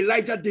when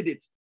Elijah did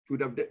it, you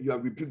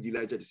have rebuked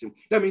Elijah the same.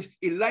 That means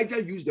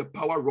Elijah used the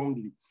power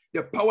wrongly.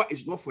 The power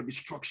is not for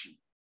destruction.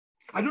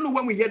 I don't know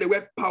when we hear the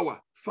word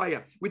power,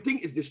 fire, we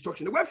think it's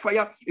destruction. The word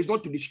fire is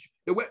not to destroy.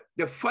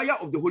 The fire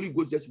of the Holy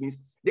Ghost just means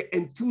the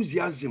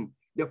enthusiasm,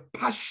 the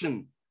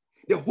passion.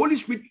 The Holy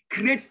Spirit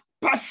creates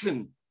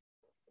passion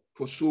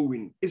for soul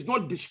winning. It's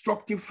not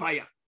destructive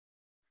fire.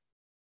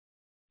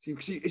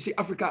 See,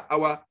 Africa,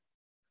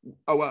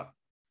 our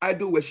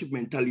idol worship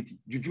mentality,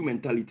 juju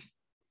mentality.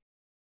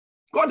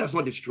 God does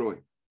not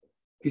destroy.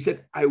 He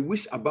said, "I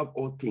wish above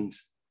all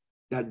things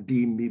that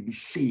they may be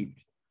saved."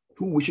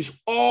 Who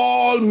wishes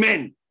all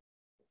men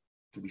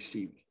to be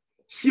saved?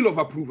 Seal of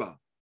approval.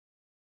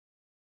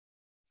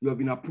 You have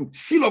been approved.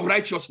 Seal of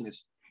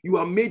righteousness. You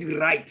are made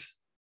right.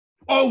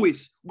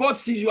 Always. God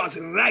sees you as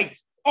right.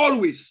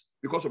 Always.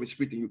 Because of his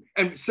spirit in you.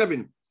 And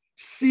 7,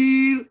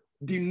 seal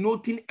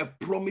denoting a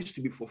promise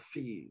to be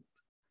fulfilled.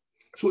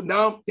 So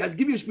now he has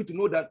given you spirit to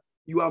know that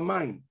you are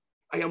mine.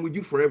 I am with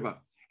you forever.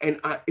 And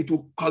it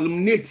will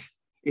culminate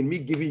in me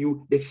giving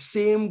you the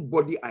same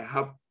body I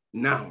have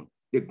now,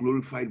 the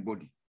glorified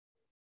body.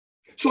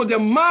 So the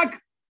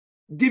mark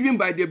given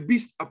by the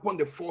beast upon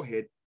the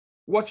forehead,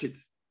 watch it.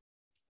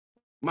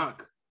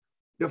 Mark.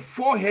 The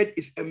forehead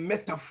is a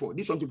metaphor.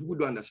 This is something people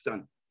don't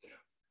understand.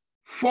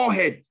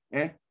 Forehead,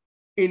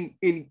 in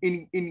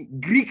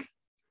Greek,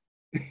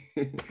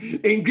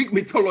 in Greek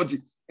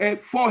mythology,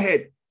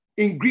 forehead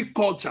in Greek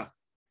culture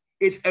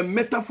is a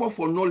metaphor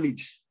for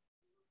knowledge.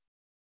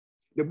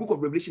 The book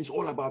of Revelation is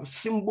all about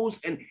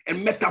symbols and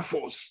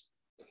metaphors.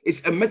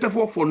 It's a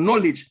metaphor for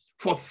knowledge,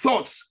 for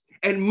thoughts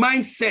and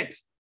mindset,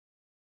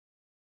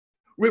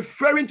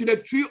 referring to the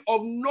tree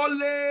of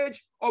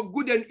knowledge of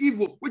good and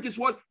evil, which is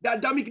what? The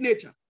Adamic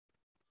nature.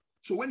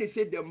 So when they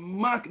say the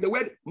mark, the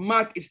word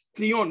mark is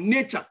theon,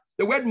 nature.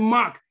 The word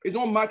mark is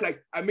not mark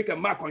like I make a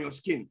mark on your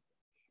skin.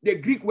 The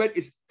Greek word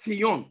is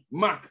theon,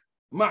 mark,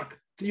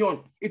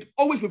 theon. It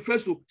always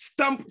refers to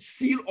stamp,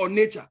 seal, or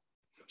nature.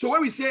 So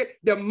when we say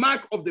the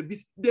mark of the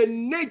beast, the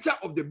nature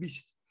of the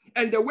beast,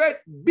 and the word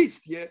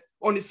beast here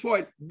on his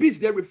forehead,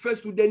 beast there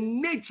refers to the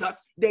nature,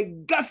 the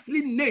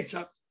ghastly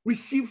nature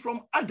received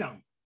from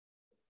Adam.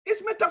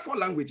 It's metaphor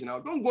language now.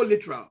 Don't go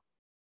literal.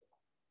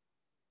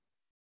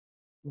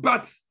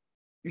 But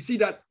you see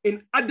that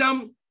in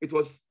Adam, it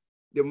was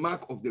the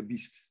mark of the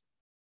beast,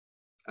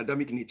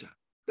 Adamic nature.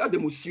 That's the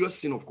most serious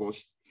sin, of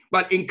course.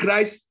 But in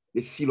Christ,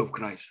 the seal of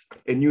Christ,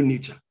 a new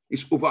nature,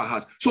 is over our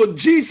hearts. So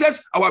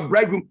Jesus, our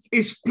bridegroom,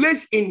 is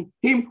placed in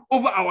him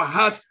over our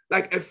hearts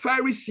like a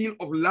fiery seal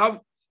of love,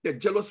 the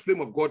jealous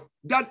flame of God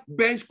that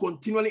burns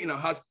continually in our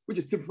hearts, which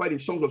is typified in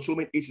Songs of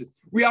Solomon 8.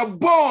 We are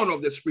born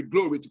of the Spirit,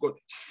 glory to God,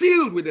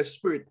 sealed with the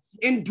Spirit,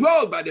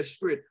 indwelled by the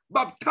Spirit,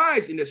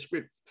 baptized in the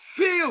Spirit,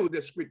 filled with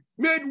the Spirit,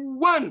 made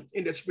one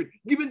in the Spirit,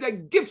 given the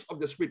gifts of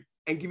the Spirit,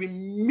 and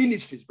given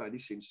ministries by the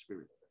same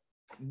Spirit.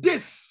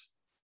 This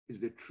is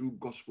the true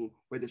gospel,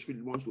 where the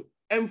Spirit wants to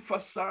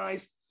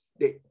emphasize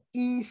the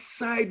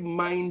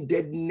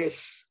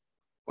inside-mindedness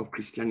of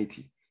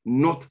Christianity,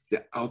 not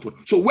the outward.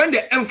 So when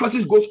the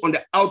emphasis goes on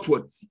the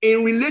outward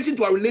in relation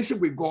to our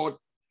relationship with God,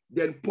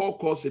 then Paul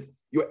calls it,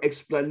 your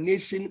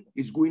explanation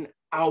is going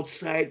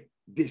outside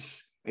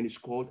this, and it's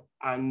called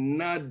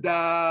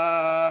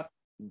another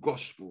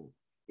gospel.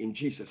 In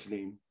Jesus'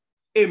 name,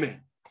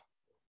 amen.